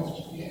only wants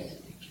us to be happy,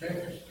 He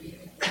expects us to be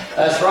happy.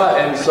 That's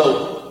right. And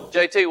so,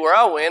 JT, where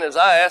I went is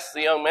I asked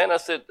the young man, I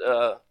said,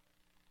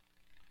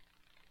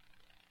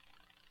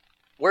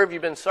 where have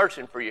you been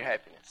searching for your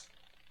happiness?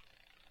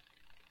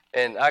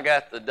 And I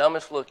got the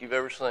dumbest look you've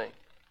ever seen. And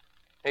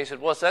he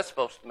said, what's that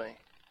supposed to mean?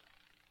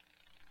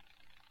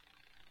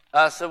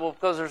 I said, well,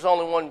 because there's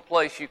only one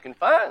place you can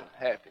find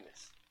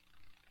happiness.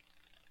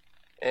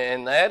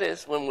 And that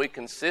is when we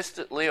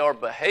consistently are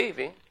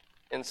behaving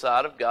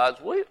inside of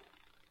God's will.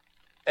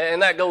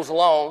 And that goes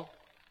along,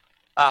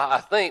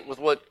 I think, with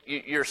what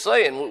you're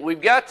saying.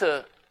 We've got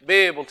to be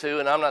able to,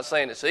 and I'm not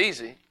saying it's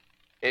easy,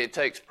 it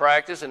takes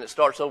practice, and it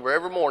starts over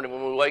every morning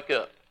when we wake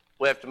up.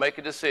 We have to make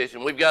a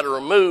decision. We've got to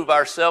remove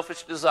our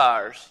selfish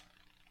desires.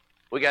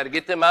 We've got to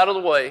get them out of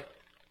the way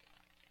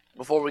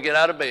before we get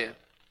out of bed.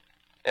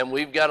 And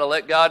we've got to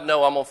let God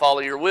know, I'm going to follow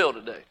your will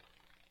today.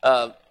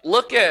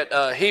 Look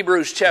at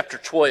Hebrews chapter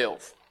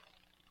 12.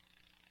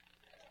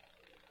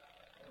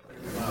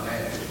 Not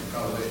happy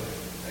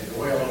because they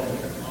dwell on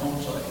their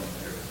own sake.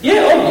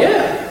 Yeah, oh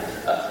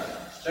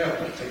yeah.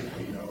 Selfish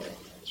people, you know.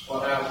 It's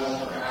what I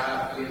want or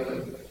how I feel,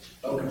 and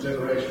no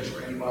consideration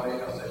for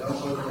anybody else. They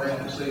don't look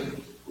around and see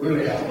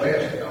really how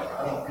blessed they are.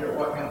 I don't care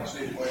what kind of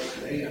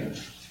situation they're in.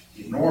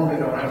 You normally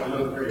don't have to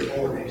look very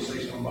forward to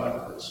see somebody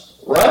that's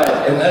right,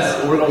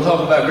 and we're going to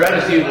talk about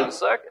gratitude in a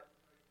second.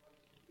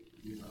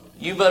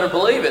 You better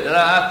believe it, and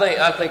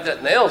I think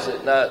that nails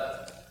it.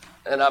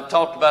 And I've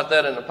talked about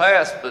that in the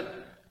past, but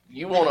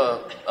you want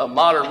a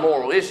modern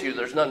moral issue,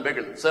 there's nothing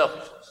bigger than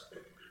selfishness.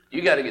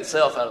 You got to get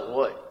self out of the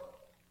way,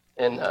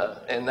 and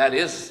that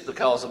is the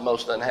cause of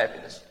most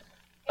unhappiness.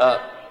 I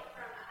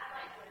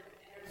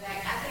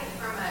think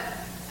from a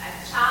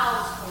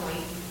child's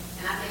point,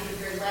 and I think if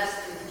you're less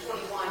than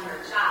 21, you're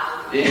a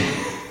child. Yeah.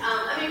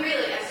 I mean,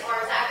 really, as far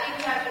as I think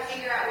you have to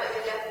figure out what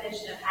the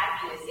definition of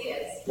happiness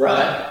is.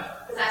 Right.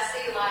 Because I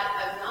see a lot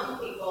of young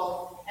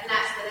people, and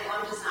that's the thing,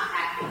 I'm just not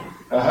happy.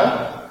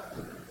 Uh-huh.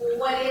 Well,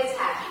 what is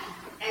happy?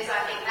 And so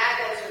I think that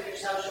goes with your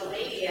social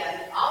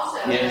media. Also,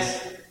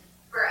 Yes.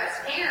 For us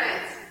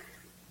parents,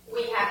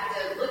 we have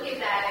to look at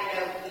that and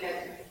go,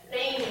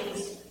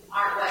 things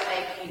aren't what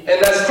they can.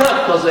 And that's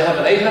tough because they have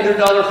an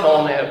 $800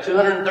 phone, they have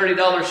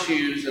 $230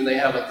 shoes, and they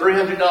have a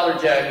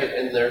 $300 jacket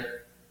in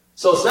there.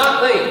 So it's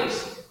not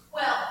things.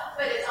 Well,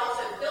 but it's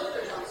also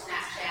filters on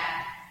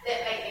Snapchat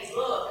that make me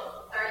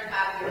look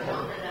 35 years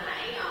younger than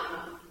I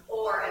am,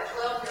 or a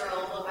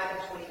 12-year-old look like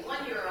a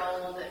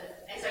 21-year-old,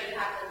 and so you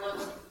have to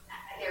look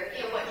there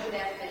again. What's your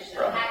definition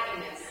of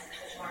happiness?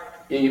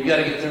 Yeah, you've got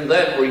to get through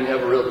that before you can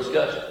have a real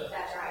discussion.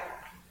 That's right.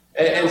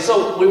 And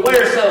so we weigh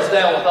ourselves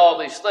down with all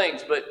these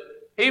things, but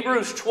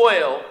Hebrews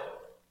 12,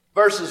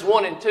 verses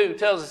 1 and 2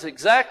 tells us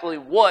exactly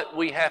what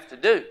we have to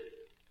do.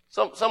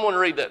 Someone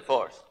read that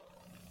for us.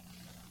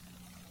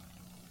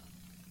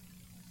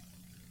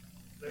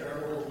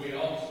 Therefore we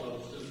also,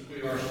 since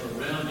we are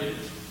surrounded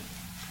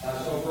by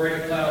so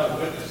great a cloud of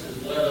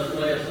witnesses, let us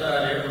lay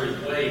aside every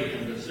weight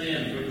and the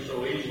sin which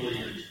so easily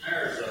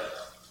ensnares us.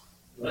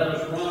 Let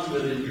us run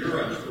with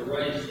endurance the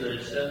race that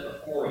is set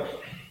before us,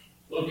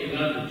 looking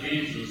unto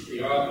Jesus,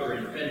 the author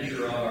and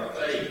finisher of our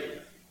faith,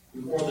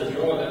 who for the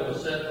joy that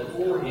was set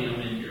before him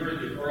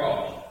endured the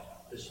cross,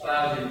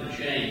 despising the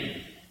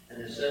shame,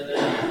 and is set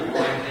down at the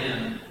right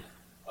hand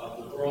of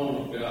the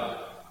throne of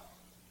God.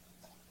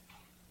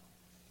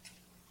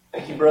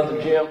 Thank you,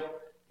 Brother Jim.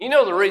 You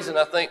know the reason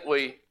I think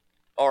we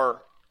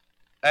are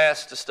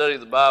asked to study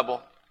the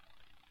Bible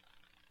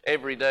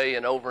every day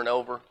and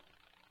over,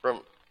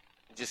 from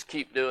just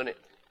keep doing it,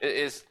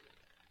 is,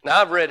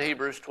 now I've read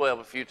Hebrews 12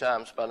 a few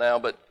times by now,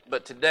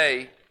 but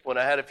today, when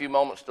I had a few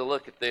moments to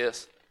look at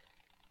this,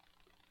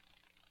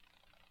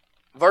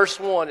 verse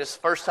 1 is the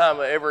first time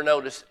I ever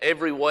noticed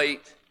every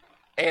weight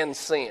and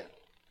sin.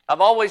 I've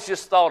always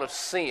just thought of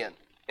sin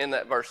in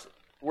that verse.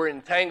 We're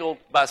entangled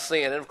by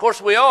sin, and of course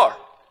we are.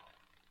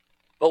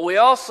 But we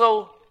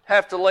also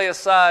have to lay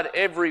aside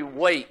every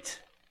weight.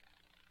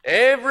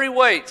 Every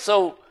weight.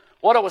 So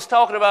what I was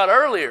talking about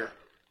earlier,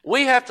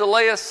 we have to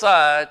lay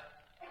aside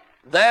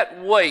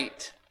that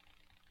weight.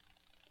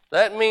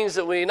 That means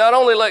that we not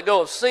only let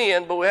go of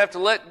sin, but we have to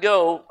let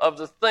go of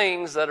the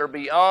things that are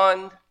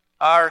beyond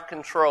our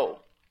control.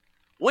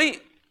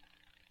 We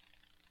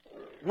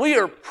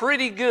are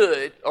pretty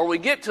good, or we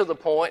get to the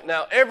point,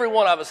 now every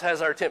one of us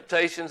has our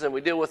temptations and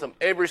we deal with them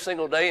every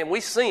single day and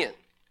we sin.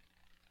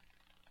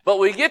 But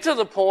we get to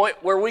the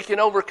point where we can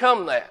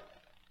overcome that.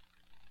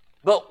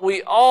 But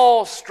we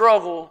all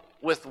struggle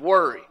with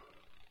worry.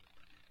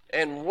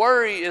 And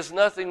worry is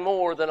nothing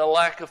more than a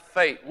lack of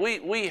faith.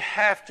 We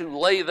have to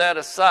lay that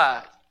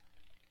aside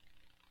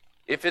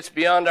if it's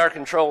beyond our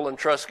control and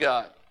trust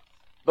God.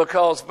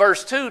 Because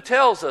verse 2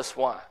 tells us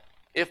why.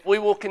 If we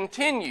will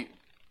continue,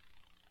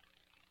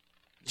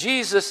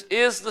 Jesus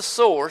is the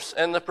source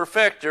and the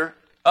perfecter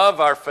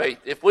of our faith.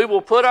 If we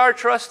will put our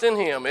trust in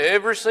Him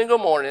every single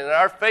morning and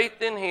our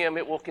faith in Him,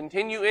 it will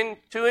continue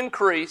to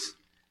increase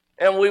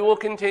and we will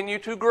continue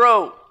to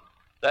grow.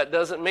 That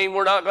doesn't mean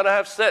we're not going to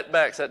have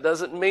setbacks. That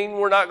doesn't mean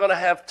we're not going to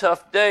have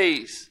tough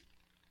days.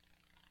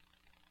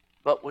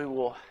 But we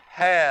will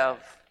have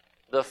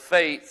the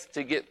faith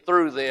to get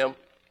through them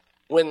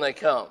when they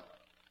come.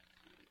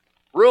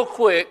 Real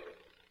quick,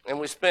 and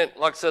we spent,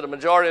 like I said, a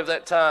majority of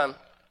that time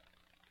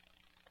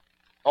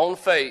on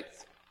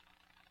faith,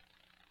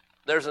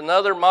 there's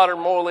another modern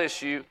moral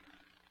issue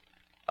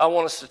I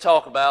want us to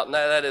talk about, and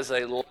that is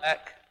a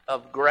lack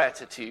of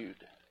gratitude.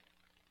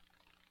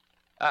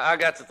 I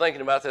got to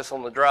thinking about this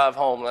on the drive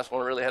home, and that's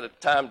when I really had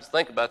time to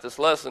think about this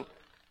lesson.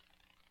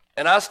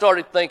 And I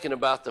started thinking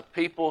about the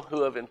people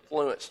who have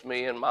influenced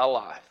me in my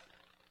life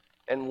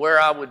and where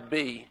I would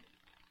be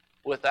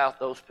without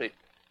those people.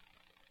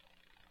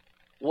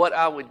 What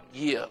I would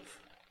give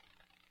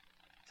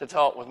to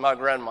talk with my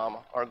grandmama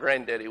or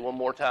granddaddy one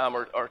more time,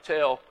 or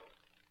tell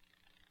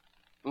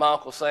my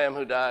Uncle Sam,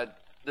 who died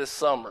this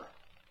summer,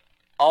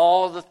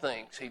 all the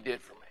things he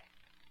did for me.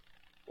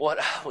 What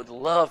I would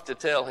love to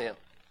tell him.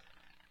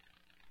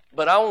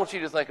 But I want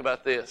you to think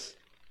about this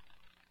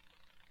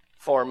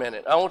for a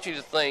minute. I want you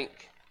to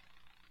think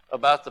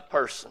about the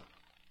person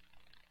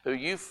who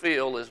you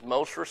feel is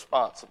most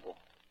responsible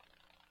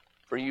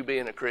for you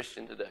being a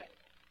Christian today.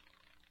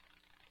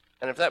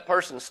 And if that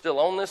person's still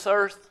on this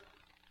earth,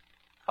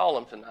 call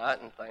them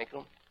tonight and thank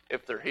them.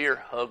 If they're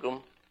here, hug them.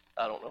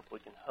 I don't know if we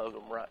can hug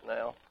them right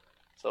now.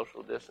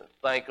 Social distance.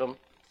 Thank them.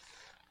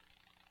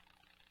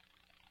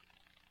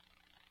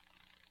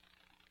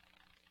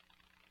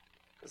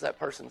 Because that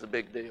person's a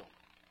big deal.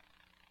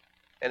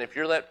 And if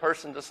you're that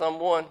person to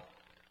someone,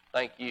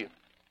 thank you.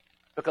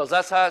 Because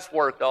that's how it's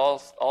worked all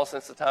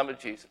since the time of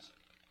Jesus.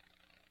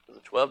 To the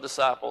 12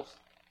 disciples,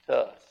 to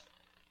us.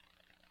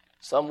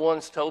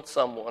 Someone's told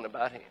someone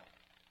about him.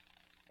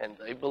 And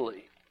they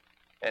believe.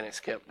 And it's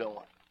kept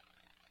going.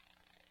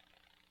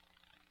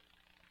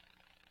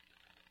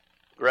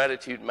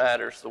 Gratitude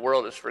matters. The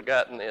world has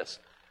forgotten this.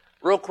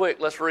 Real quick,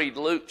 let's read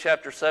Luke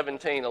chapter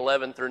 17,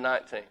 11 through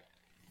 19.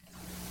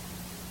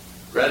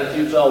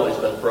 Gratitude's always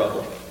been a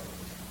problem.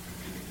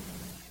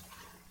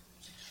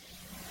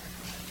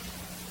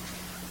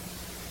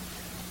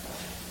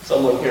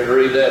 Someone care to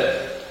read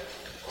that?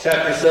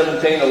 Chapter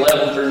 17,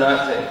 11 through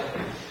 19.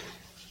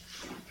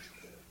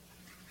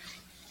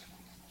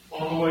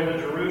 On the way to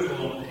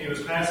Jerusalem, he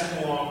was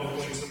passing along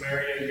between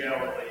Samaria and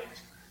Galilee.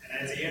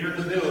 And as he entered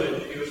the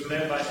village, he was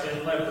met by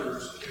 10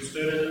 lepers who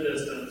stood at a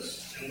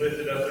distance and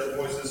lifted up their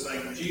voices,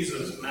 saying,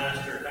 Jesus,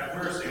 Master, have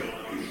mercy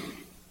on us.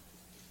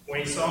 When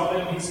he saw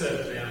them, he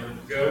said to them,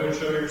 Go and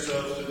show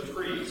yourselves to the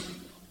priest.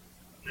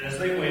 And as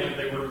they went,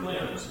 they were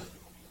cleansed.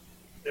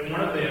 Then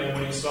one of them,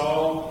 when he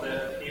saw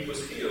that he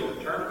was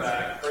healed, turned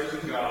back,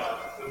 praising God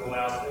with a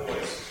loud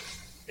voice.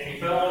 And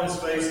he fell on his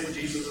face at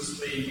Jesus'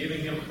 feet,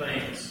 giving him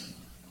thanks.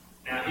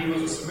 Now he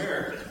was a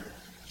Samaritan.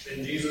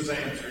 Then Jesus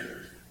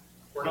answered,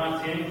 Were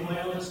not 10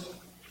 cleansed?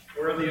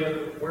 Where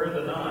are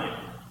the 9?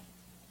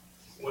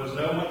 Was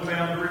no one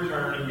found to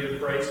return and give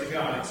praise to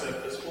God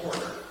except this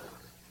foreigner?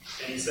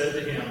 And he said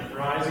to him,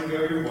 Rise and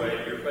go your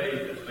way, your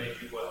faith has made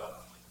you well.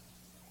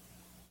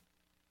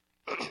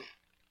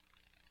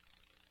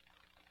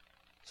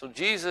 So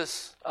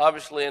Jesus,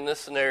 obviously in this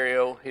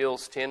scenario,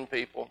 heals 10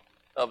 people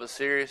of a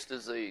serious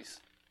disease.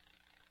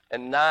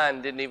 And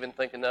 9 didn't even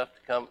think enough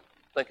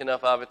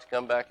of it to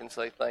come back and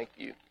say thank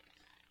you.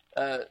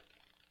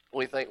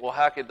 We think, well,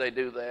 how could they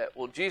do that?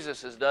 Well,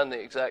 Jesus has done the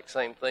exact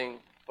same thing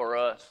for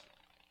us.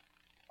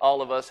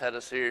 All of us had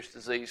a serious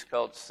disease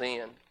called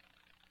sin.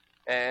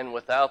 And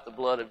without the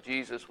blood of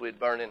Jesus, we'd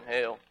burn in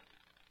hell.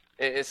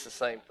 It's the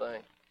same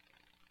thing.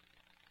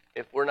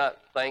 If we're not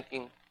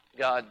thanking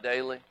God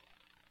daily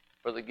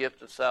for the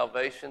gift of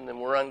salvation, then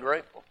we're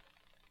ungrateful.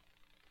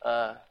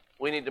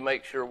 We need to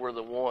make sure we're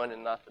the 1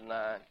 and not the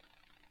 9.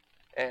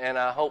 And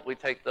I hope we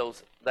take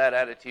that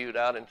attitude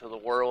out into the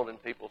world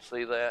and people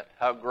see that,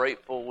 how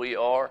grateful we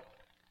are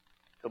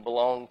to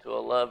belong to a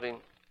loving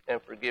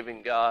and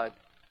forgiving God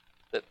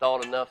that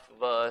thought enough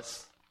of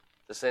us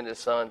to send his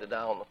son to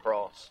die on the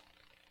cross.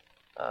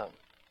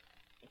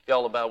 If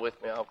y'all will bow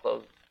with me, I'll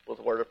close with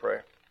a word of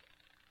prayer.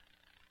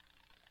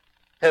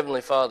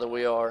 Heavenly Father,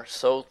 we are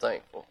so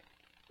thankful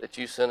that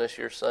you sent us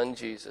your son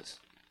Jesus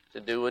to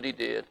do what he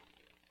did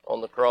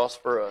on the cross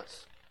for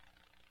us.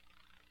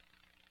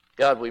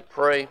 God, we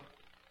pray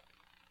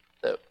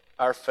that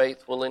our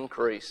faith will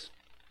increase,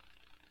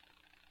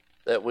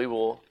 that we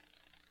will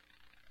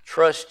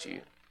trust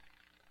you,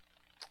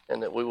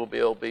 and that we will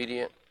be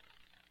obedient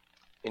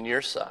in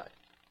your sight.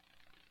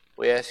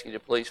 We ask you to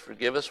please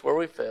forgive us where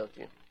we failed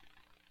you.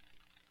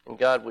 And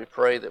God, we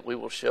pray that we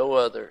will show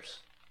others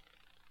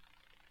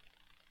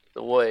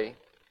the way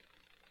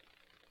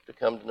to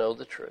come to know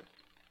the truth.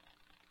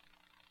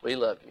 We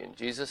love you. In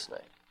Jesus' name,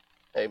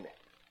 amen.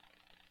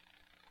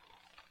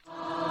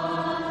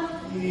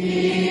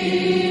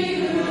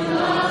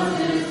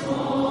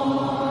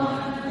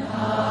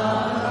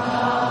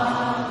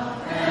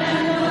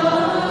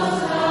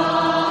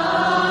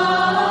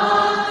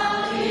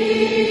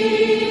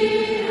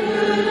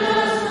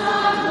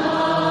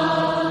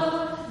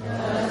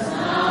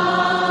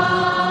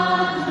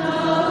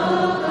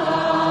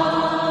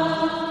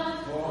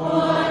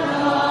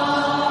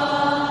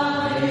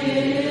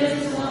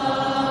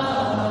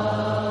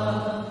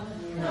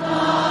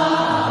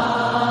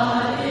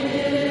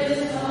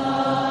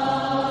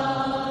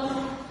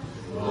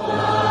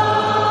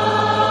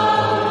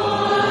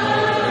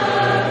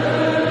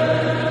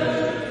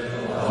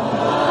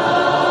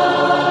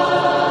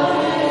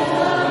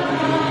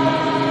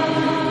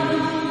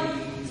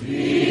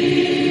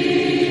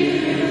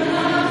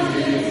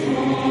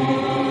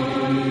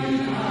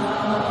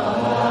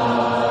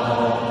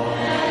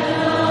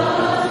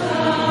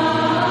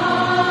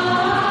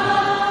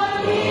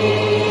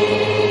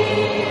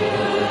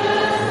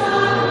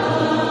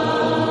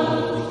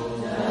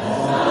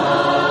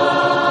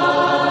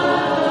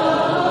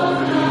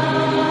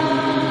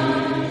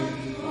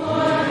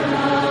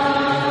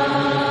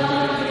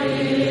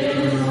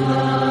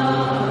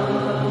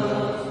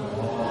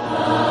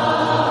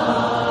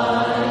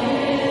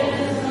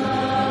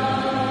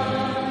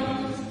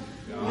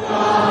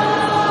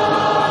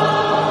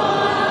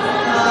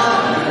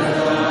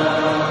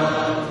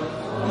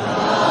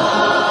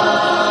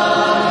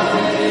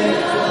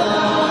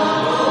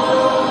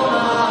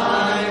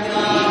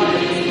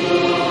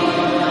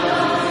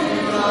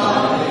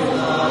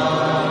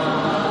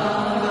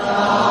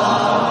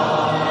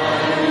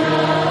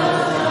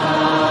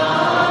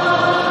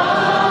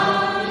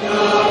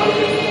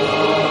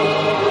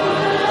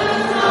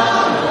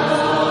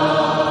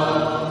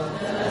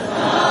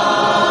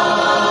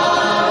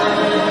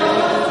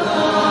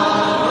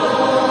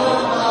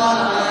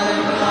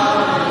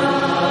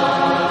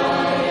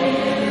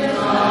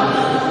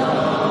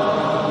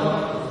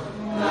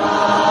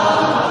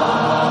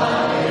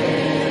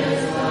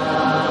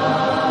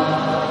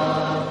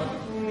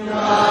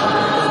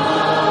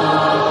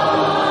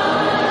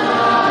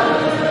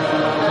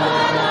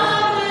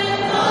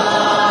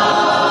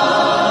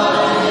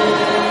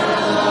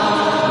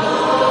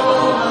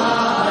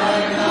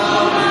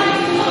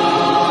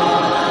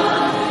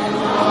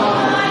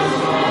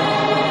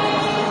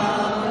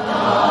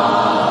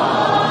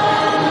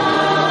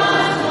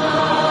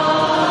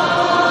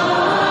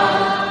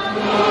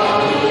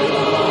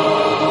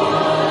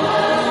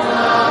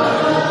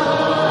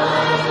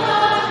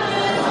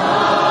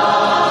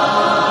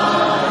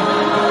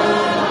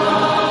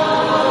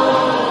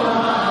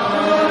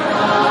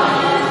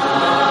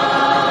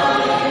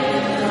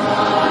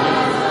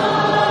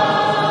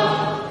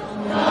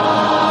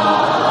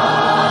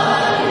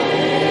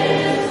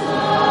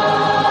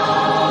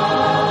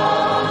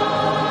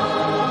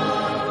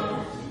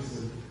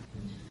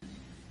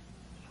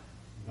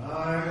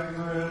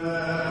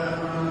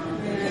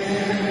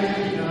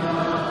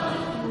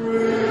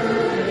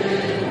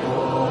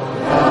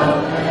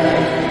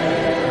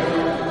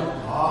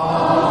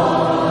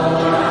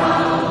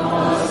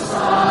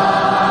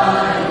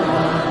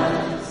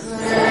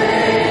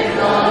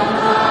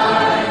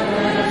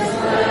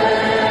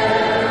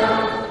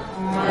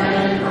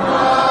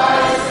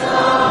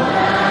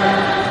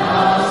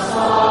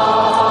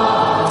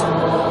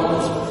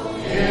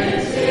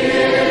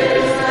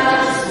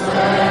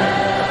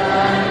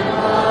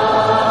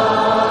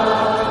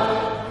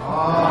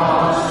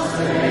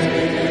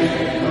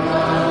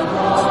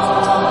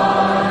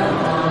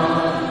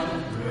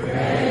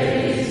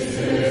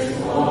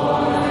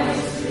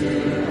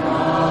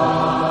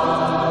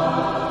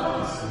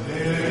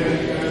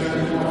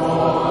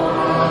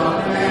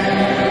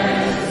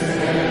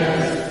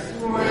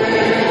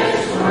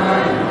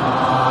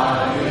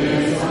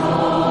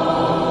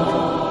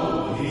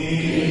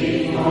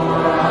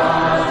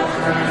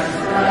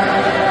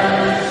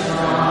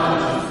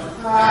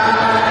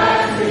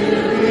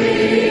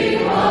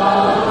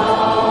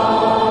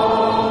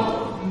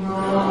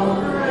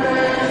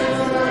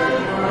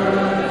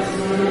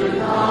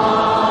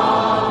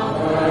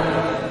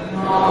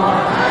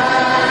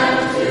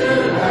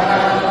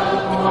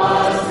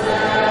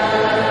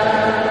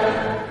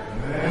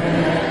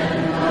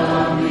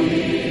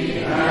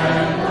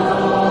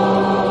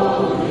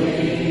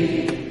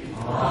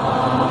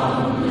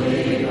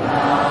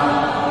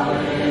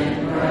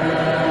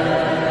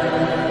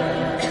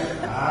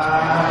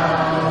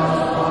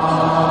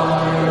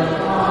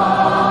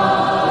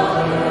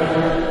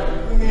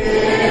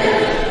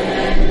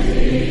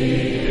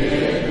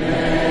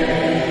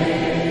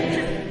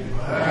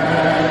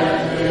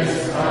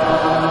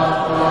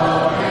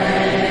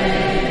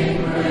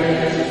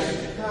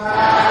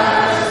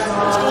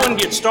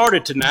 get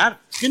started tonight,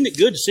 isn't it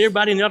good to see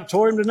everybody in the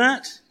auditorium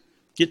tonight?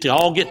 Get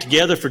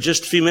together for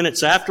just a few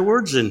minutes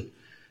afterwards and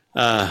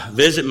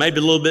visit maybe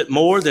a little bit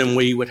more than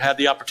we would have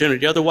the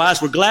opportunity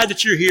otherwise. We're glad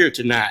that you're here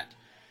tonight.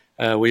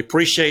 We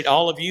appreciate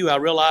all of you. I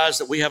realize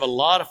that we have a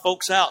lot of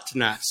folks out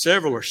tonight.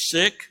 Several are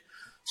sick.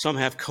 Some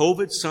have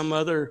COVID, some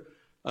other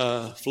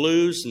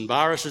flus and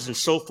viruses and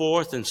so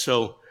forth. And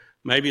so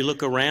maybe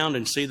look around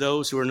and see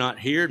those who are not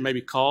here, and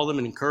maybe call them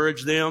and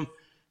encourage them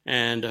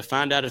and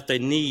find out if they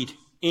need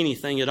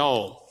anything at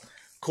all.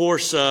 Of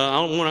course,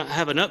 I want to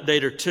have an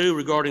update or two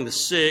regarding the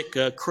sick.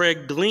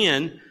 Craig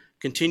Glenn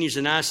continues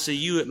in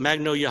ICU at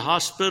Magnolia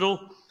Hospital,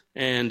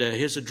 and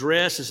his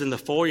address is in the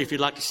foyer if you'd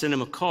like to send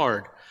him a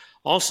card.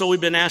 Also, we've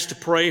been asked to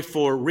pray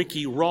for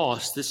Ricky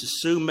Ross. This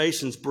is Sue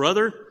Mason's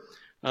brother.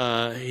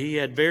 He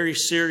had very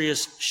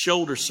serious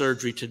shoulder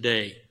surgery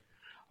today.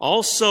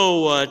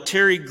 Also,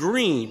 Terry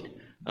Green,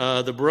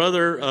 the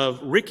brother of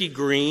Ricky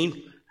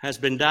Green, has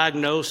been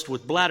diagnosed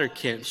with bladder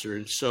cancer.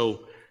 And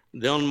so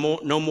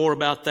they'll know more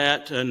about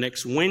that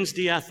next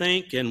Wednesday, I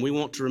think, and we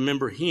want to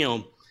remember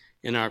him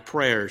in our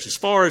prayers. As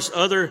far as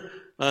other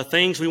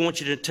things we want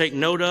you to take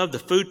note of, the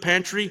food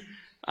pantry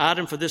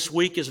item for this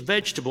week is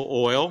vegetable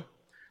oil.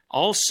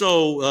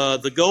 Also,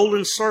 the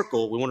Golden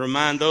Circle, we want to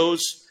remind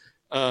those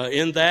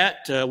in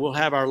that. We'll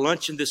have our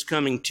luncheon this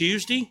coming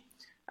Tuesday.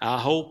 I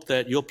hope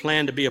that you'll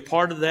plan to be a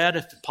part of that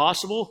if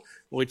possible.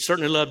 We'd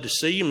certainly love to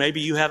see you.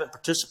 Maybe you haven't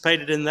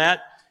participated in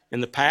that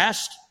in the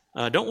past.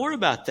 Don't worry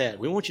about that.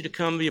 We want you to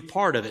come be a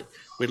part of it.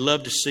 We'd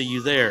love to see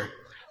you there.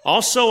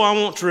 Also, I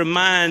want to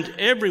remind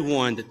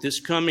everyone that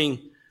this coming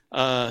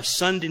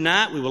Sunday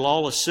night, we will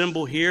all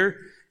assemble here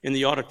in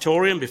the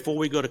auditorium before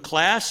we go to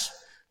class.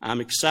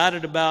 I'm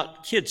excited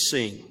about Kids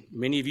Sing.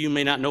 Many of you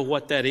may not know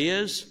what that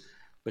is,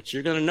 but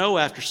you're going to know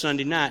after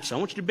Sunday night. So I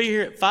want you to be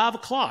here at 5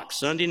 o'clock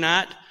Sunday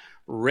night,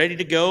 ready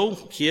to go.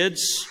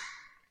 Kids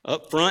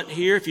up front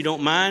here, if you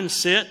don't mind,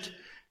 sit.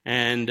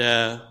 And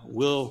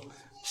we'll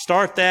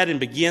start that and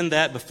begin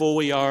that before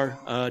we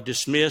are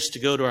dismissed to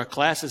go to our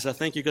classes. I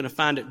think you're going to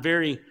find it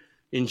very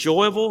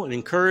enjoyable and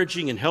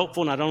encouraging and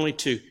helpful, not only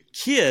to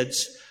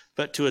kids,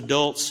 but to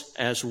adults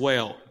as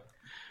well.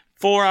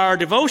 For our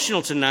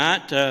devotional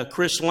tonight,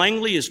 Chris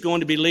Langley is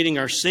going to be leading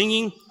our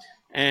singing,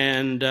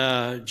 and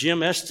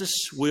Jim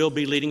Estes will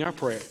be leading our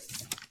prayer.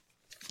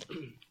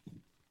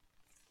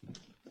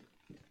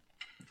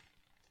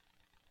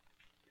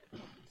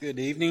 Good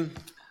evening.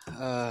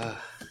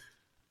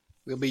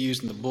 We'll be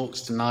using the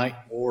books tonight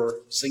or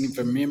singing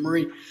from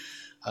memory.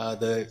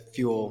 If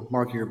you'll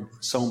mark your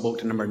song book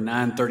to number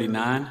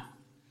 939,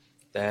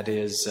 that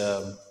is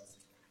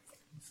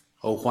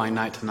Oh Why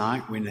Night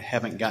Tonight. We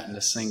haven't gotten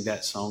to sing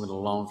that song in a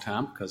long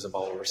time because of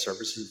all of our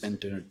services been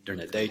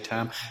during the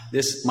daytime.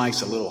 This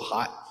mic's a little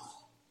hot.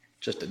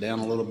 Just it down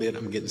a little bit.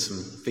 I'm getting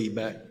some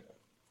feedback.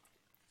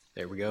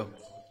 There we go.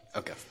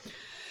 Okay.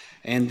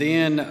 And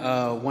then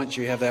once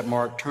you have that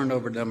mark, turn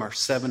over to number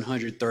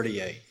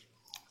 738.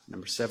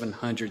 Number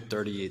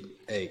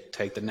 738.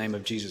 Take the name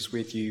of Jesus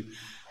with you.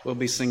 We'll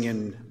be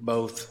singing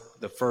both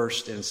the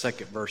first and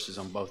second verses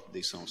on both of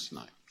these songs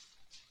tonight.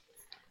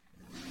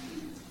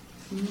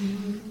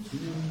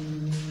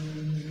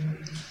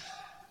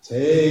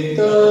 Take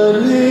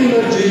the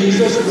name of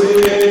Jesus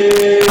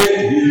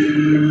with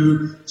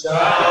you,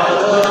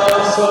 child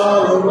of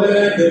sorrow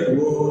and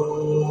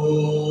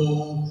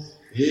woe.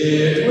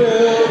 It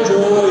will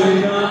joy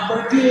and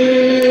comfort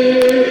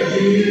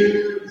give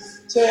you.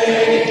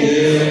 Take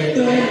it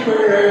then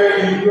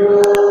wherever you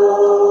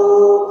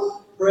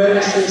go.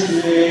 Precious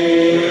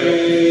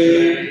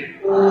name,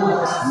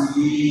 oh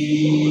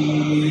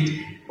sweet,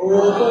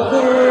 oh the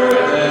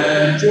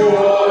and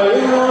joy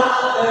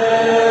of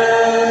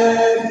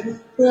heaven.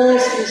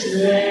 Precious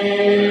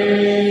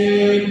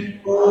name,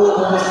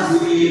 oh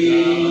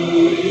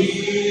sweet,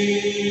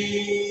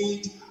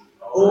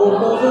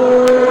 oh the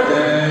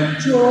and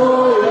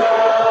joy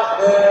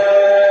of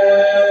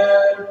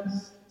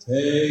heaven.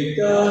 Take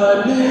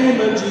the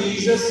name of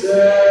Jesus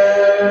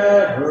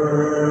ever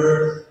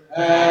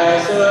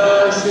as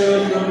a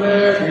shield from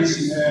every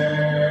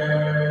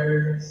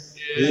snare.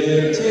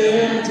 If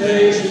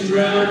temptations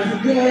round you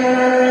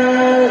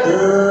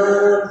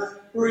gather,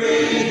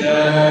 breathe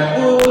that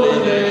holy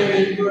name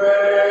in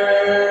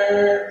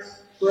prayer.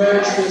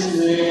 Precious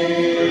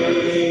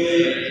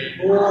name,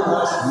 oh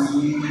how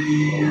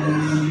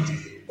sweet,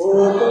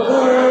 oh the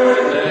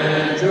birth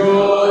and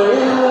joy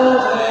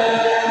of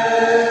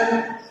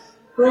heaven.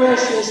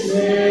 Precious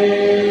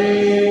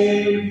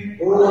name,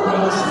 oh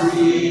how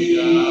sweet,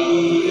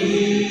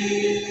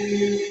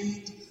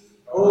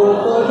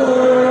 oh the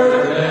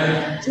birth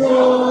and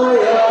joy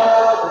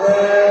of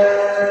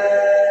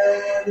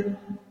heaven.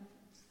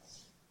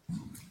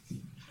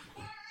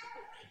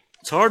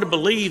 It's hard to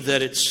believe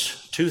that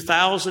it's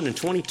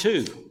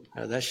 2022.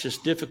 That's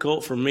just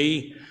difficult for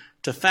me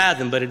to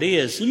fathom, but it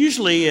is.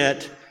 Usually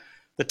at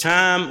the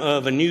time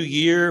of a new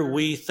year,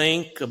 we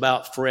think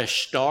about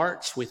fresh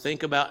starts. We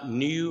think about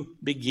new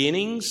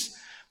beginnings.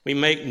 We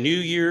make New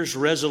Year's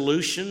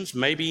resolutions.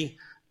 Maybe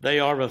they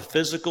are of a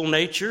physical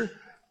nature.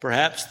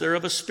 Perhaps they're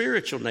of a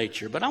spiritual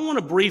nature. But I want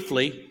to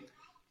briefly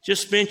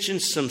just mention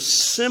some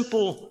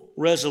simple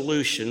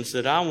resolutions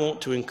that I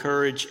want to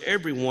encourage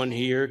everyone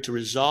here to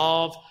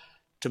resolve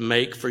to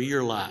make for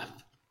your life.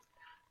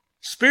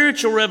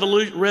 Spiritual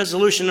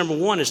resolution number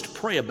one is to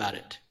pray about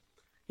it.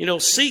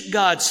 Seek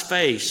God's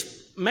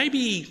face.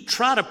 Maybe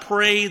try to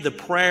pray the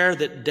prayer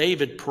that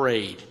David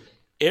prayed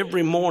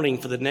every morning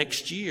for the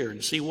next year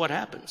and see what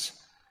happens.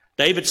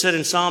 David said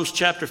in Psalms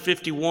chapter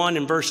 51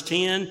 and verse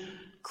 10,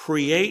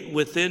 "Create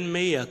within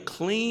me a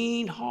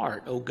clean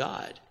heart, O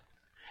God,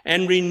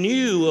 and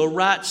renew a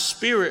right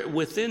spirit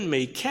within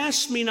me.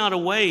 Cast me not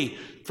away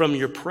from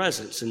your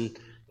presence, and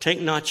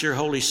take not your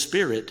Holy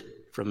Spirit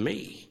from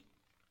me."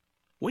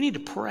 We need to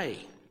pray.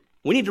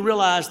 We need to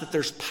realize that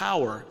there's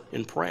power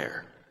in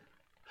prayer.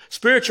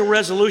 Spiritual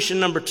resolution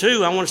number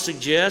two, I want to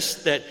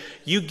suggest that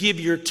you give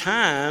your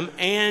time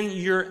and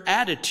your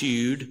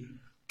attitude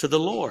to the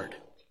Lord.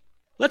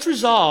 Let's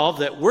resolve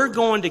that we're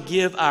going to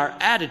give our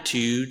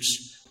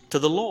attitudes to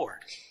the Lord.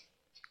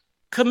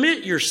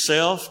 Commit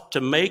yourself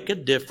to make a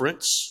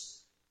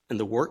difference in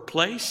the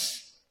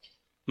workplace.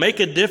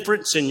 Make a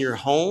difference in your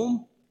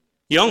home.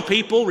 Young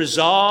people,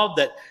 resolve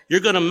that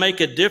you're going to make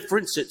a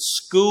difference at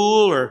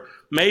school or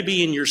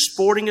maybe in your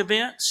sporting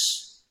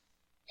events.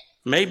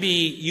 Maybe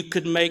you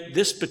could make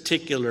this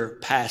particular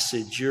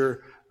passage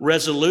your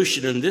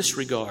resolution in this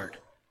regard.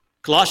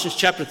 Colossians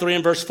chapter 3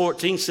 and verse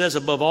 14 says,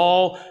 "Above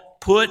all,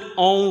 put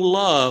on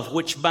love,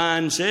 which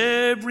binds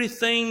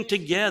everything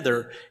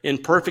together in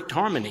perfect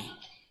harmony.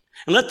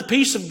 And let the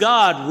peace of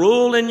God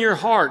rule in your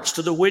hearts,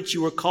 to the which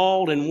you were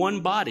called in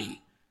one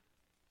body,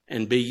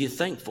 and be ye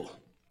thankful."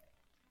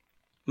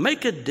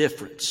 Make a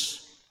difference.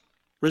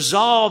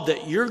 Resolve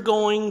that you're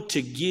going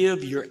to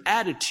give your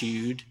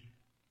attitude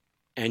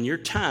and your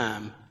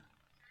time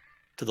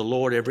to the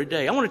Lord every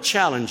day. I want to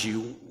challenge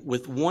you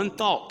with one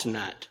thought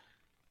tonight.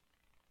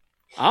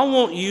 I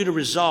want you to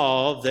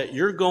resolve that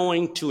you're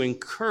going to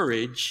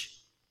encourage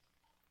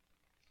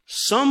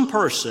some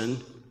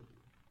person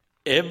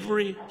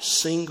every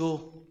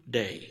single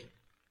day.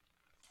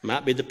 It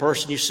might be the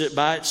person you sit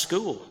by at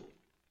school.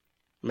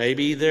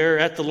 Maybe they're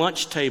at the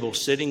lunch table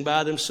sitting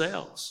by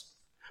themselves.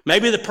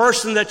 Maybe the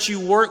person that you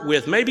work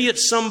with. Maybe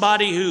it's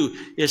somebody who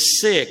is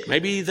sick.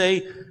 Maybe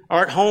they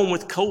are at home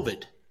with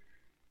COVID.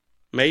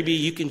 Maybe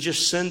you can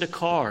just send a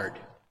card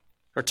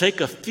or take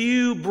a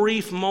few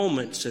brief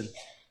moments and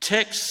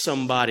text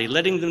somebody,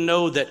 letting them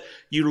know that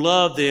you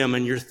love them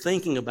and you're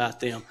thinking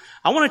about them.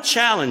 I want to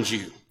challenge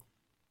you.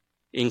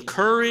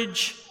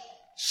 Encourage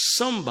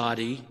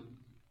somebody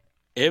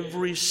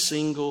every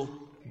single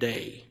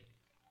day,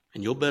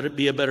 and you'll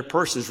be a better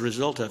person as a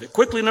result of it.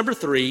 Quickly, number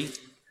three,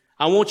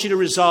 I want you to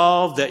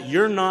resolve that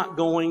you're not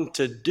going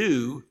to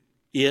do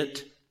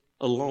it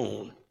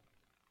alone.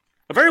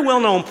 A very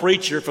well-known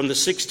preacher from the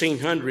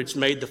 1600s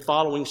made the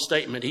following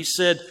statement. He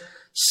said,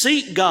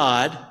 "Seek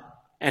God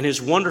and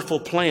His wonderful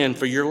plan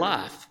for your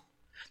life.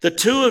 The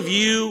two of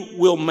you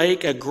will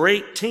make a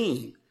great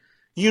team,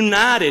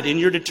 united in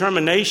your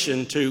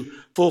determination to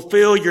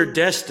fulfill your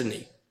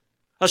destiny.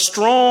 A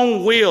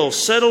strong will,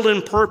 settled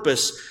in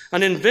purpose,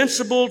 an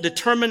invincible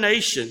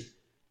determination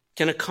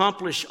can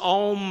accomplish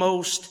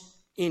almost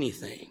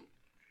anything."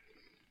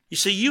 You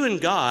see, you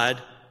and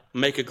God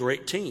make a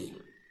great team.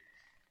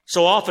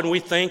 So often we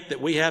think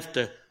that we have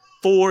to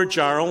forge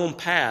our own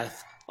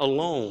path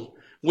alone.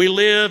 We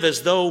live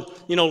as though,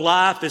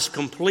 life is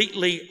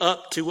completely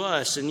up to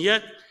us. And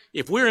yet,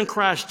 if we're in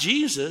Christ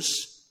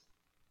Jesus,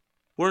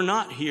 we're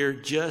not here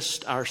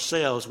just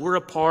ourselves. We're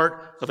a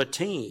part of a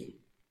team.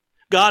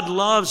 God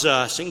loves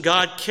us and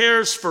God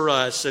cares for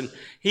us, and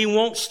He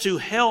wants to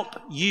help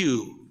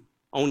you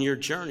on your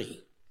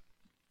journey.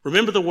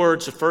 Remember the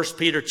words of 1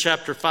 Peter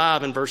chapter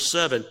 5 and verse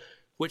 7,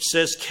 which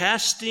says,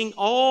 "Casting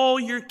all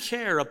your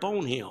care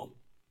upon Him,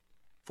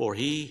 for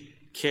He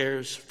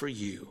cares for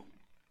you."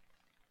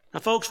 Now,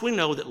 folks, we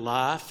know that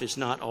life is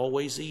not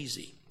always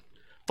easy.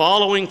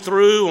 Following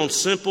through on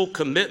simple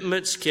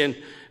commitments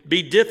can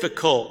be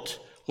difficult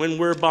when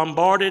we're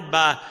bombarded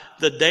by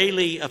the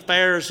daily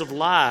affairs of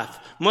life,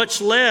 much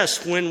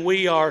less when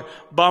we are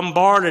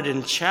bombarded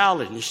and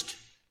challenged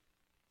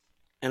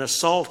and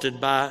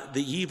assaulted by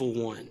the evil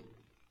one.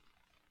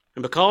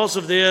 And because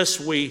of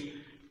this, we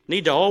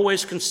need to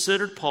always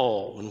consider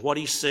Paul and what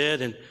he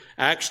said in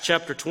Acts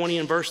chapter 20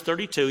 and verse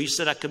 32. He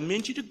said, "I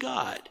commend you to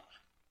God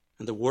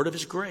and the word of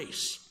His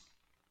grace,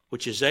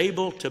 which is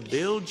able to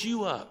build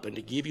you up and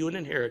to give you an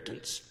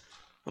inheritance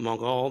among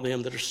all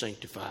them that are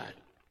sanctified."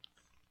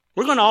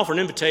 We're going to offer an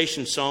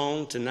invitation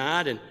song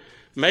tonight, and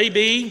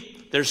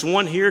maybe there's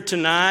one here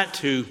tonight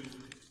who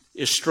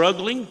is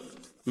struggling.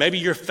 Maybe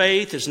your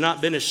faith has not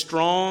been as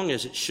strong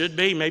as it should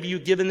be. Maybe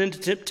you've given into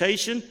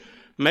temptation.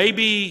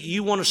 Maybe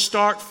you want to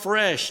start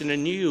fresh and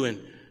anew,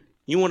 and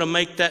you want to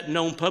make that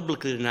known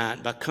publicly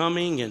tonight by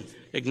coming and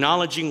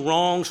acknowledging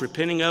wrongs,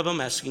 repenting of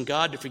them, asking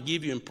God to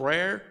forgive you in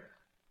prayer.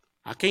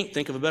 I can't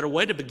think of a better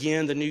way to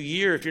begin the new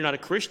year if you're not a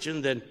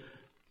Christian than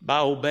by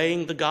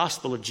obeying the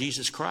gospel of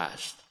Jesus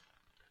Christ.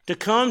 To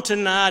come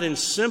tonight in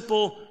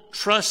simple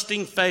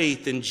trusting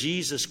faith in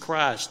Jesus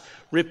Christ,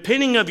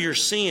 repenting of your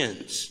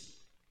sins,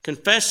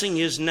 confessing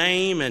His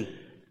name, and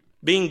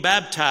being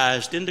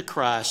baptized into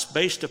Christ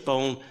based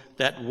upon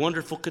that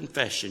wonderful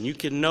confession, you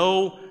can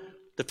know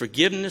the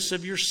forgiveness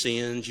of your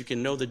sins. You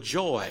can know the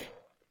joy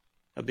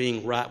of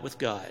being right with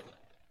God.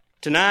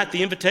 Tonight,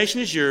 the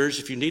invitation is yours.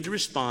 If you need to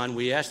respond,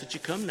 we ask that you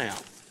come now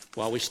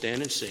while we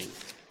stand and sing.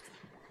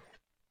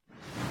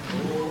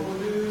 Oh,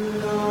 do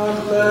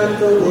not let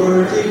the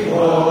word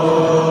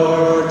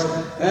depart,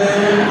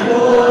 and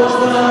close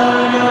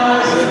thine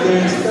eyes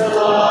against the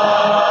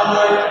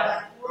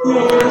light.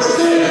 Your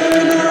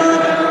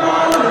sinner,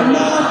 harden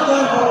not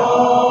the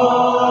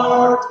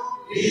heart.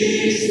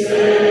 Be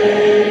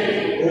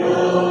saved,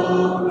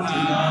 oh,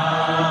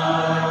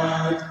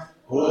 tonight.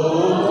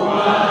 Oh,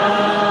 cry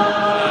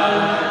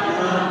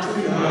not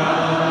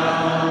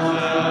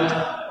tonight.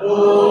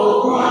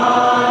 Oh,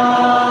 cry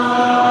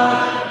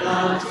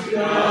not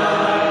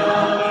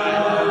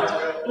tonight.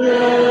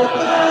 Will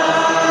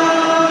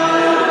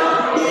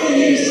thou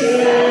be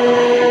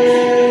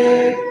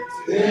saved?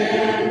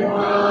 Then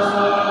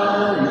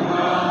cry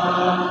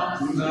not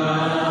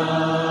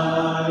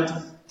tonight.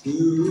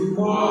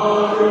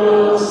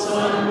 Tomorrow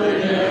sun may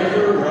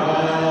never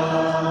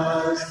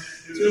rise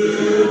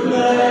to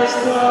bless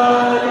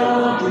thy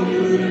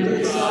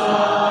unpolluted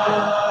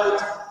sight.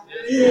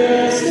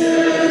 Yes,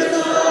 is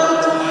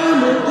the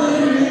time of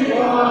thee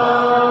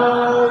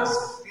rise.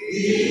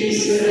 Be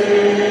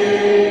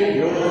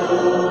saved,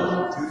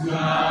 oh,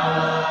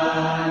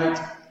 tonight.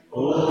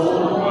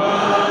 Oh,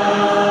 why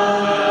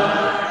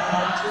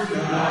not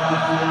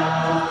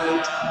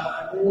tonight?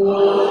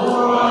 Oh,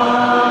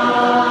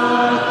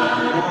 why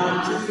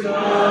not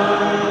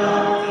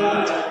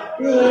tonight?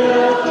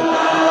 Will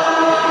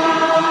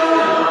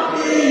thou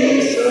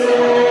be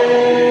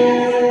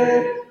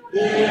saved?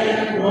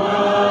 Then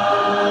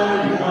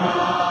why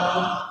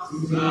not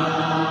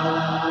tonight?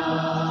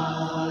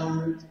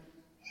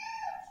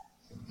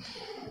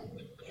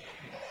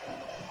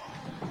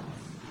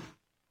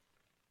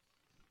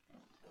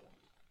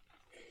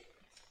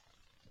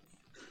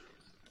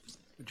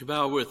 Would you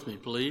bow with me,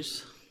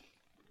 please?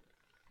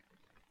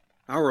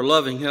 Our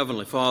loving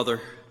Heavenly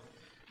Father,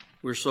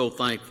 we're so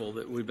thankful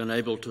that we've been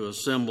able to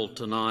assemble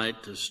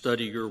tonight to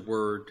study your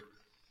word.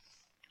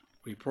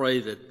 We pray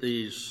that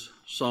these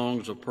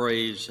songs of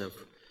praise have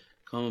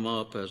come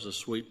up as a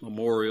sweet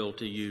memorial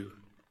to you.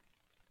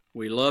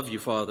 We love you,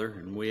 Father,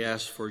 and we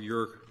ask for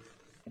your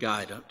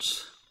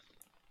guidance.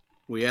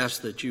 We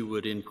ask that you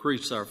would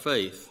increase our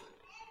faith.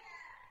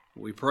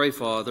 We pray,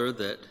 Father,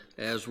 that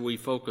as we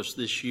focus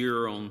this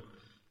year on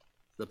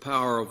the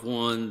power of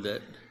one,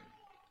 that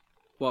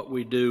what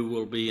we do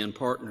will be in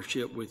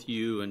partnership with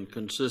you and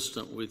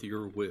consistent with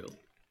your will.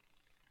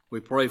 We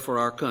pray for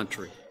our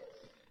country.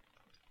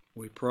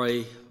 We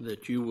pray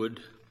that you would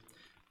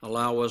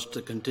allow us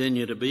to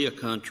continue to be a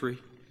country.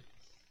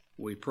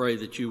 We pray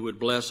that you would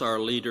bless our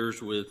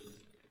leaders with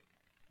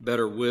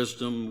better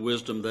wisdom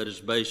that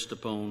is based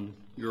upon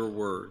your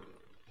word.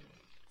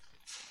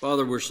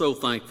 Father, we're so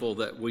thankful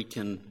that we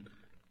can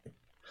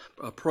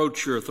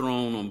approach your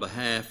throne on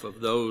behalf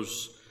of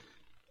those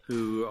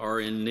who are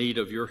in need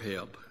of your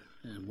help.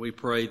 And we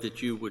pray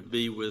that you would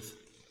be with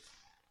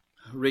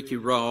Ricky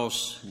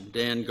Ross, and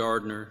Dan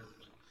Gardner,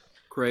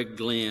 Craig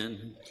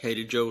Glenn,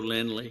 Katie Jo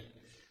Lindley,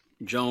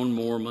 Joan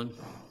Moorman,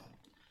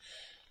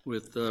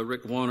 with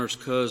Rick Warner's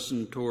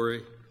cousin,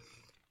 Tori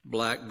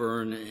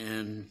Blackburn,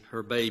 and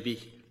her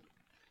baby,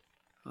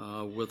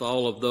 with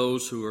all of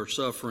those who are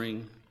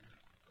suffering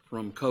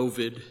from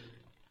COVID,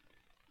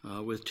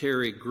 with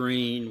Terry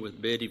Green, with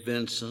Betty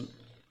Vincent.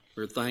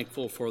 We're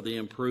thankful for the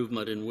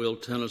improvement in Will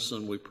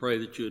Tennyson. We pray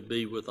that you would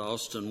be with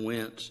Austin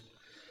Wentz.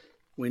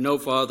 We know,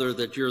 Father,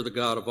 that you're the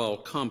God of all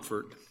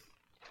comfort.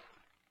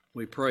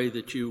 We pray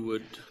that you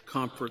would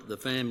comfort the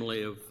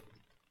family of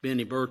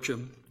Benny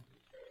Burcham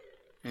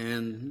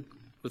and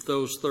with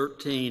those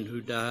 13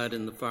 who died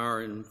in the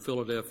fire in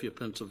Philadelphia,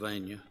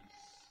 Pennsylvania.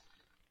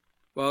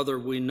 Father,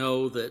 we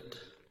know that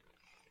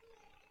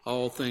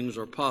all things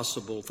are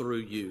possible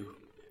through you.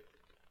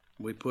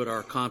 We put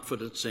our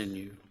confidence in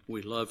you.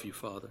 We love you,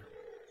 Father.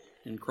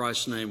 In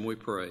Christ's name we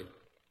pray.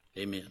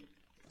 Amen.